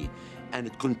 BC, and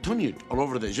it continued all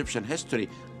over the Egyptian history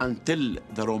until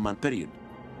the Roman period.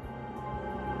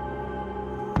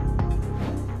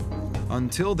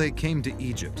 Until they came to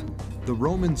Egypt, the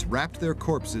Romans wrapped their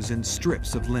corpses in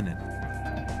strips of linen.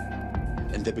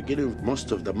 In the beginning,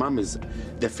 most of the mummies,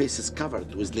 their faces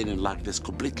covered with linen like this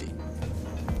completely.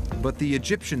 But the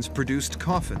Egyptians produced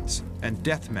coffins and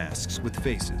death masks with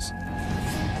faces.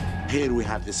 Here we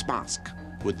have this mask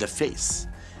with the face,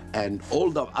 and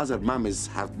all the other mummies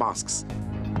have masks.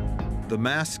 The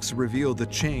masks reveal the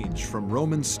change from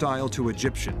Roman style to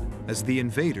Egyptian as the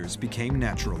invaders became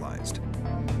naturalized.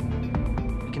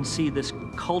 You can see this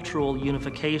cultural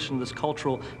unification, this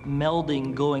cultural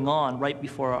melding going on right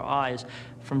before our eyes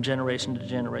from generation to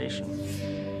generation.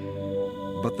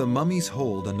 But the mummies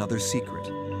hold another secret.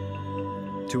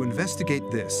 To investigate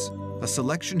this, a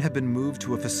selection have been moved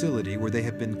to a facility where they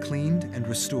have been cleaned and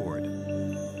restored.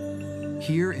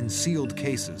 Here in sealed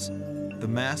cases, the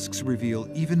masks reveal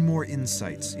even more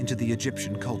insights into the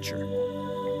Egyptian culture.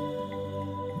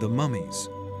 The mummies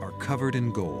are covered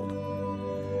in gold.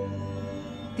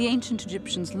 The ancient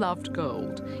Egyptians loved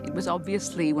gold. It was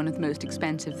obviously one of the most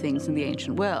expensive things in the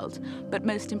ancient world. But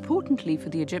most importantly for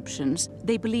the Egyptians,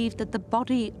 they believed that the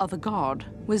body of a god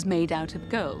was made out of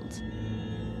gold.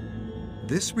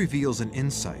 This reveals an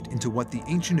insight into what the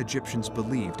ancient Egyptians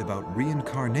believed about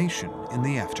reincarnation in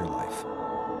the afterlife.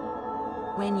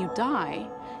 When you die,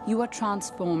 you are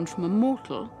transformed from a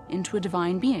mortal into a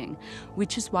divine being,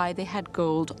 which is why they had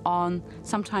gold on,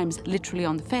 sometimes literally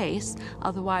on the face,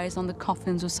 otherwise on the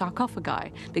coffins or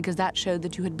sarcophagi, because that showed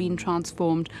that you had been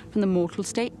transformed from the mortal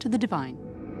state to the divine.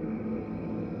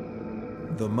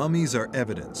 The mummies are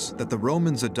evidence that the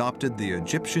Romans adopted the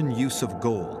Egyptian use of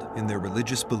gold in their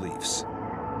religious beliefs.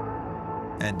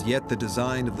 And yet the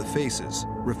design of the faces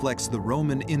reflects the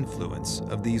Roman influence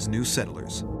of these new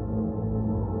settlers.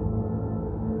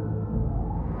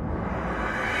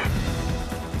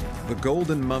 The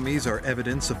golden mummies are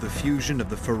evidence of the fusion of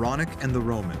the pharaonic and the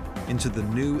Roman into the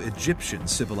new Egyptian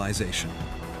civilization.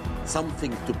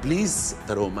 Something to please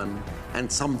the Roman and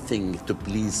something to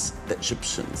please the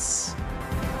Egyptians.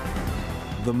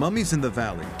 The mummies in the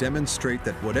valley demonstrate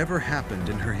that whatever happened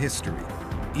in her history,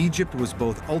 Egypt was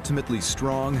both ultimately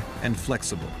strong and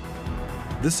flexible.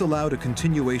 This allowed a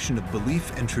continuation of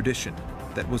belief and tradition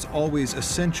that was always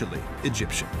essentially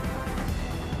Egyptian.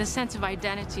 The sense of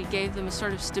identity gave them a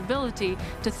sort of stability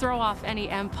to throw off any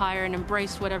empire and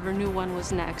embrace whatever new one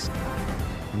was next.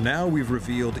 Now we've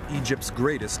revealed Egypt's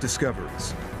greatest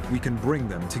discoveries. We can bring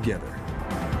them together.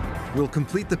 We'll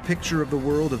complete the picture of the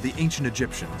world of the ancient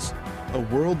Egyptians, a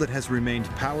world that has remained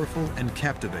powerful and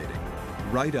captivating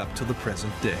right up to the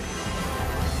present day.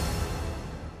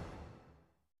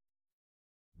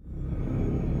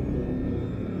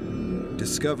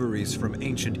 Discoveries from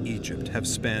ancient Egypt have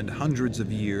spanned hundreds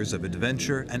of years of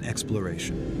adventure and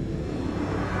exploration.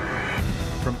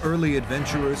 From early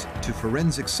adventurers to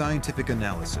forensic scientific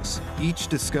analysis, each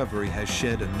discovery has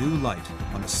shed a new light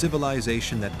on a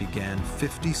civilization that began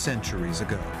 50 centuries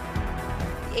ago.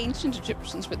 The ancient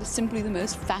Egyptians were simply the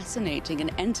most fascinating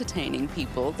and entertaining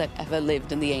people that ever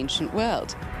lived in the ancient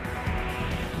world.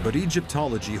 But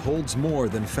Egyptology holds more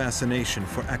than fascination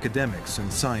for academics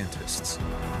and scientists.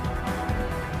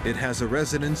 It has a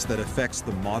resonance that affects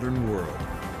the modern world,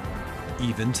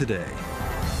 even today.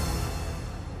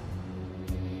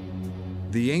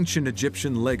 The ancient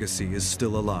Egyptian legacy is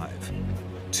still alive,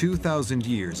 2,000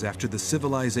 years after the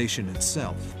civilization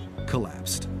itself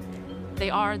collapsed. They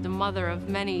are the mother of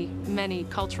many, many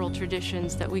cultural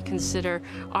traditions that we consider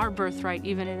our birthright,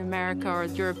 even in America or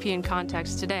European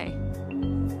context today.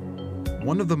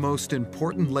 One of the most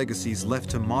important legacies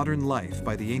left to modern life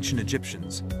by the ancient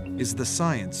Egyptians is the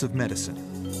science of medicine.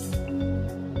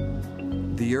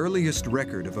 The earliest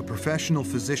record of a professional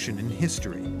physician in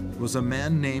history was a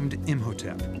man named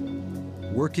Imhotep,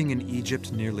 working in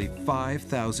Egypt nearly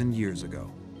 5,000 years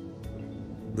ago.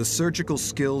 The surgical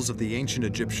skills of the ancient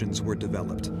Egyptians were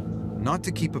developed, not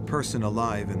to keep a person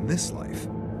alive in this life,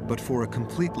 but for a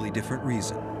completely different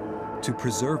reason, to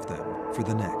preserve them for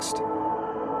the next.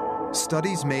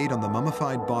 Studies made on the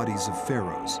mummified bodies of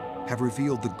pharaohs have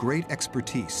revealed the great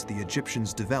expertise the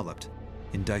Egyptians developed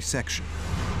in dissection.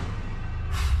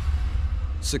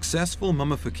 Successful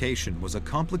mummification was a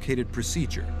complicated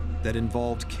procedure that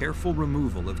involved careful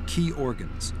removal of key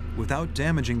organs without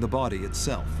damaging the body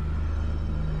itself.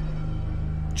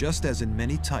 Just as in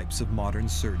many types of modern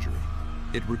surgery,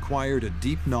 it required a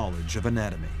deep knowledge of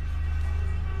anatomy.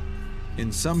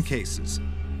 In some cases,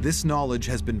 this knowledge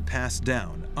has been passed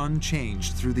down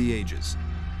unchanged through the ages,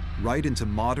 right into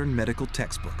modern medical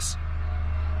textbooks.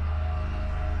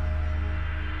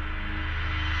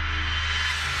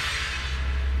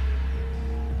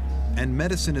 And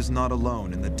medicine is not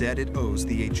alone in the debt it owes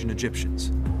the ancient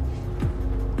Egyptians.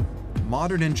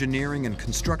 Modern engineering and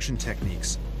construction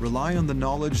techniques rely on the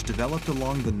knowledge developed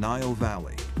along the Nile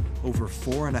Valley over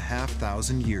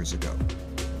 4,500 years ago.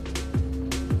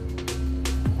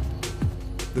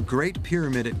 The Great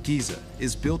Pyramid at Giza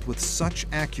is built with such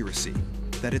accuracy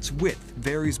that its width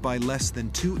varies by less than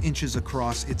 2 inches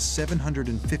across its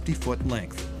 750-foot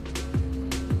length.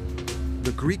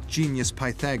 The Greek genius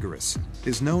Pythagoras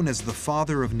is known as the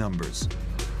father of numbers.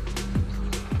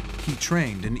 He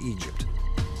trained in Egypt.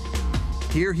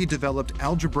 Here he developed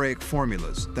algebraic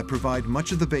formulas that provide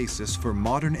much of the basis for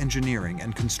modern engineering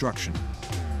and construction.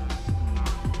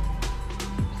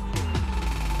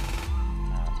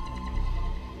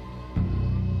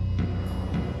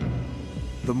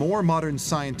 The more modern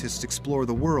scientists explore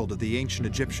the world of the ancient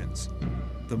Egyptians,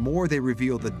 the more they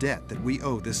reveal the debt that we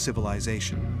owe this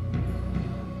civilization.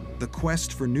 The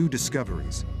quest for new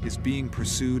discoveries is being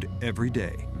pursued every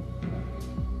day.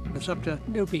 It's up to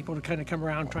new people to kind of come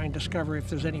around, try and discover if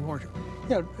there's any more,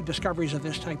 discoveries of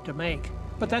this type to make.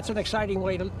 But that's an exciting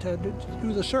way to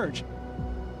do the search.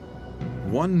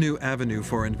 One new avenue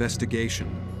for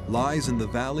investigation lies in the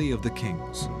Valley of the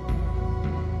Kings.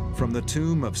 From the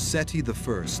tomb of Seti I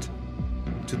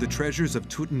to the treasures of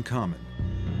Tutankhamun,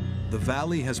 the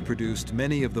valley has produced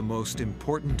many of the most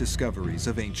important discoveries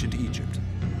of ancient Egypt.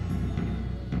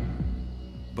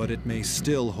 But it may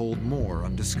still hold more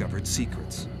undiscovered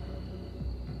secrets.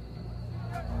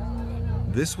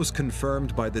 This was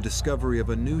confirmed by the discovery of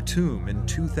a new tomb in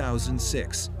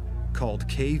 2006 called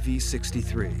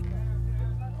KV63.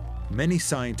 Many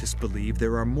scientists believe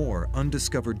there are more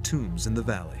undiscovered tombs in the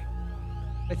valley.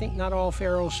 I think not all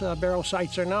Pharaoh's burial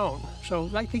sites are known, so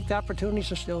I think the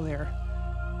opportunities are still there.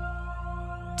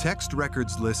 Text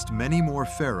records list many more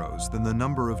pharaohs than the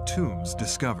number of tombs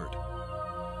discovered.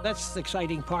 That's the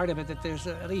exciting part of it, that there's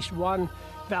at least one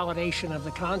validation of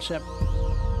the concept.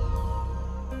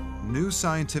 New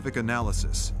scientific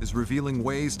analysis is revealing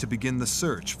ways to begin the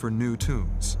search for new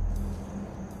tombs.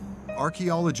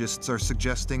 Archaeologists are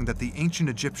suggesting that the ancient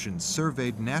Egyptians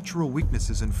surveyed natural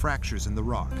weaknesses and fractures in the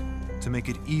rock to make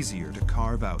it easier to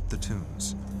carve out the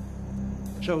tombs.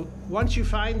 So once you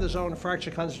find the zone of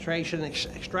fracture concentration and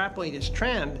extrapolate its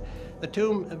trend, the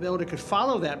tomb builder could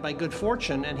follow that by good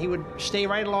fortune, and he would stay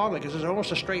right along it because it's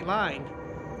almost a straight line.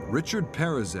 Richard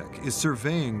Parizek is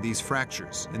surveying these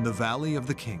fractures in the Valley of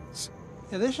the Kings.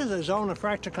 Now, this is a zone of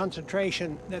fracture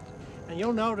concentration that, and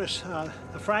you'll notice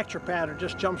the fracture pattern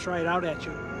just jumps right out at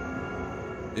you.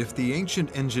 If the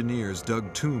ancient engineers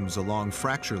dug tombs along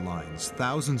fracture lines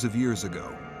thousands of years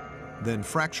ago, then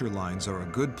fracture lines are a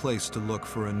good place to look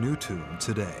for a new tomb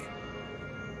today.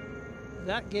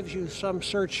 That gives you some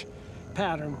search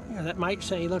pattern that might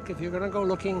say, look, if you're going to go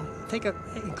looking,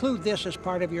 include this as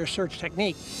part of your search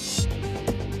technique.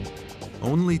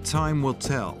 Only time will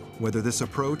tell whether this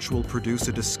approach will produce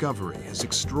a discovery as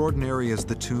extraordinary as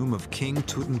the tomb of King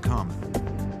Tutankhamun.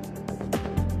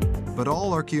 But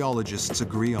all archaeologists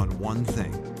agree on one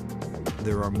thing: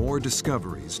 there are more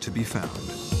discoveries to be found.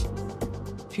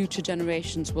 Future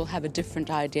generations will have a different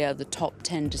idea of the top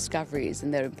 10 discoveries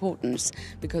and their importance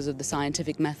because of the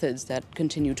scientific methods that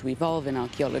continue to evolve in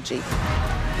archaeology.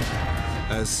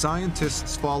 As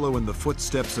scientists follow in the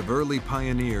footsteps of early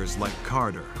pioneers like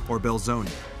Carter or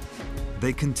Belzoni,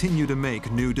 they continue to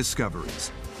make new discoveries.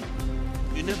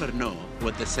 You never know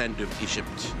what the sand of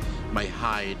Egypt may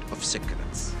hide of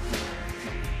secrets.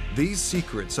 These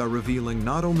secrets are revealing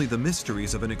not only the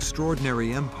mysteries of an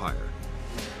extraordinary empire,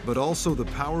 but also the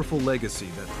powerful legacy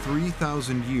that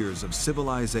 3,000 years of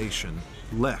civilization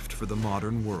left for the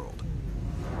modern world.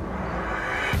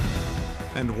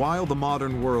 And while the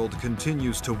modern world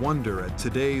continues to wonder at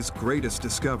today's greatest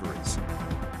discoveries,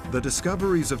 the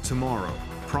discoveries of tomorrow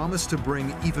promise to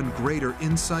bring even greater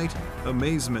insight,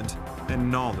 amazement, and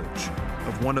knowledge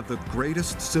of one of the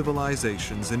greatest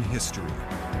civilizations in history: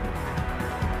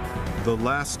 the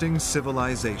lasting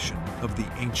civilization of the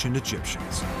ancient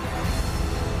Egyptians.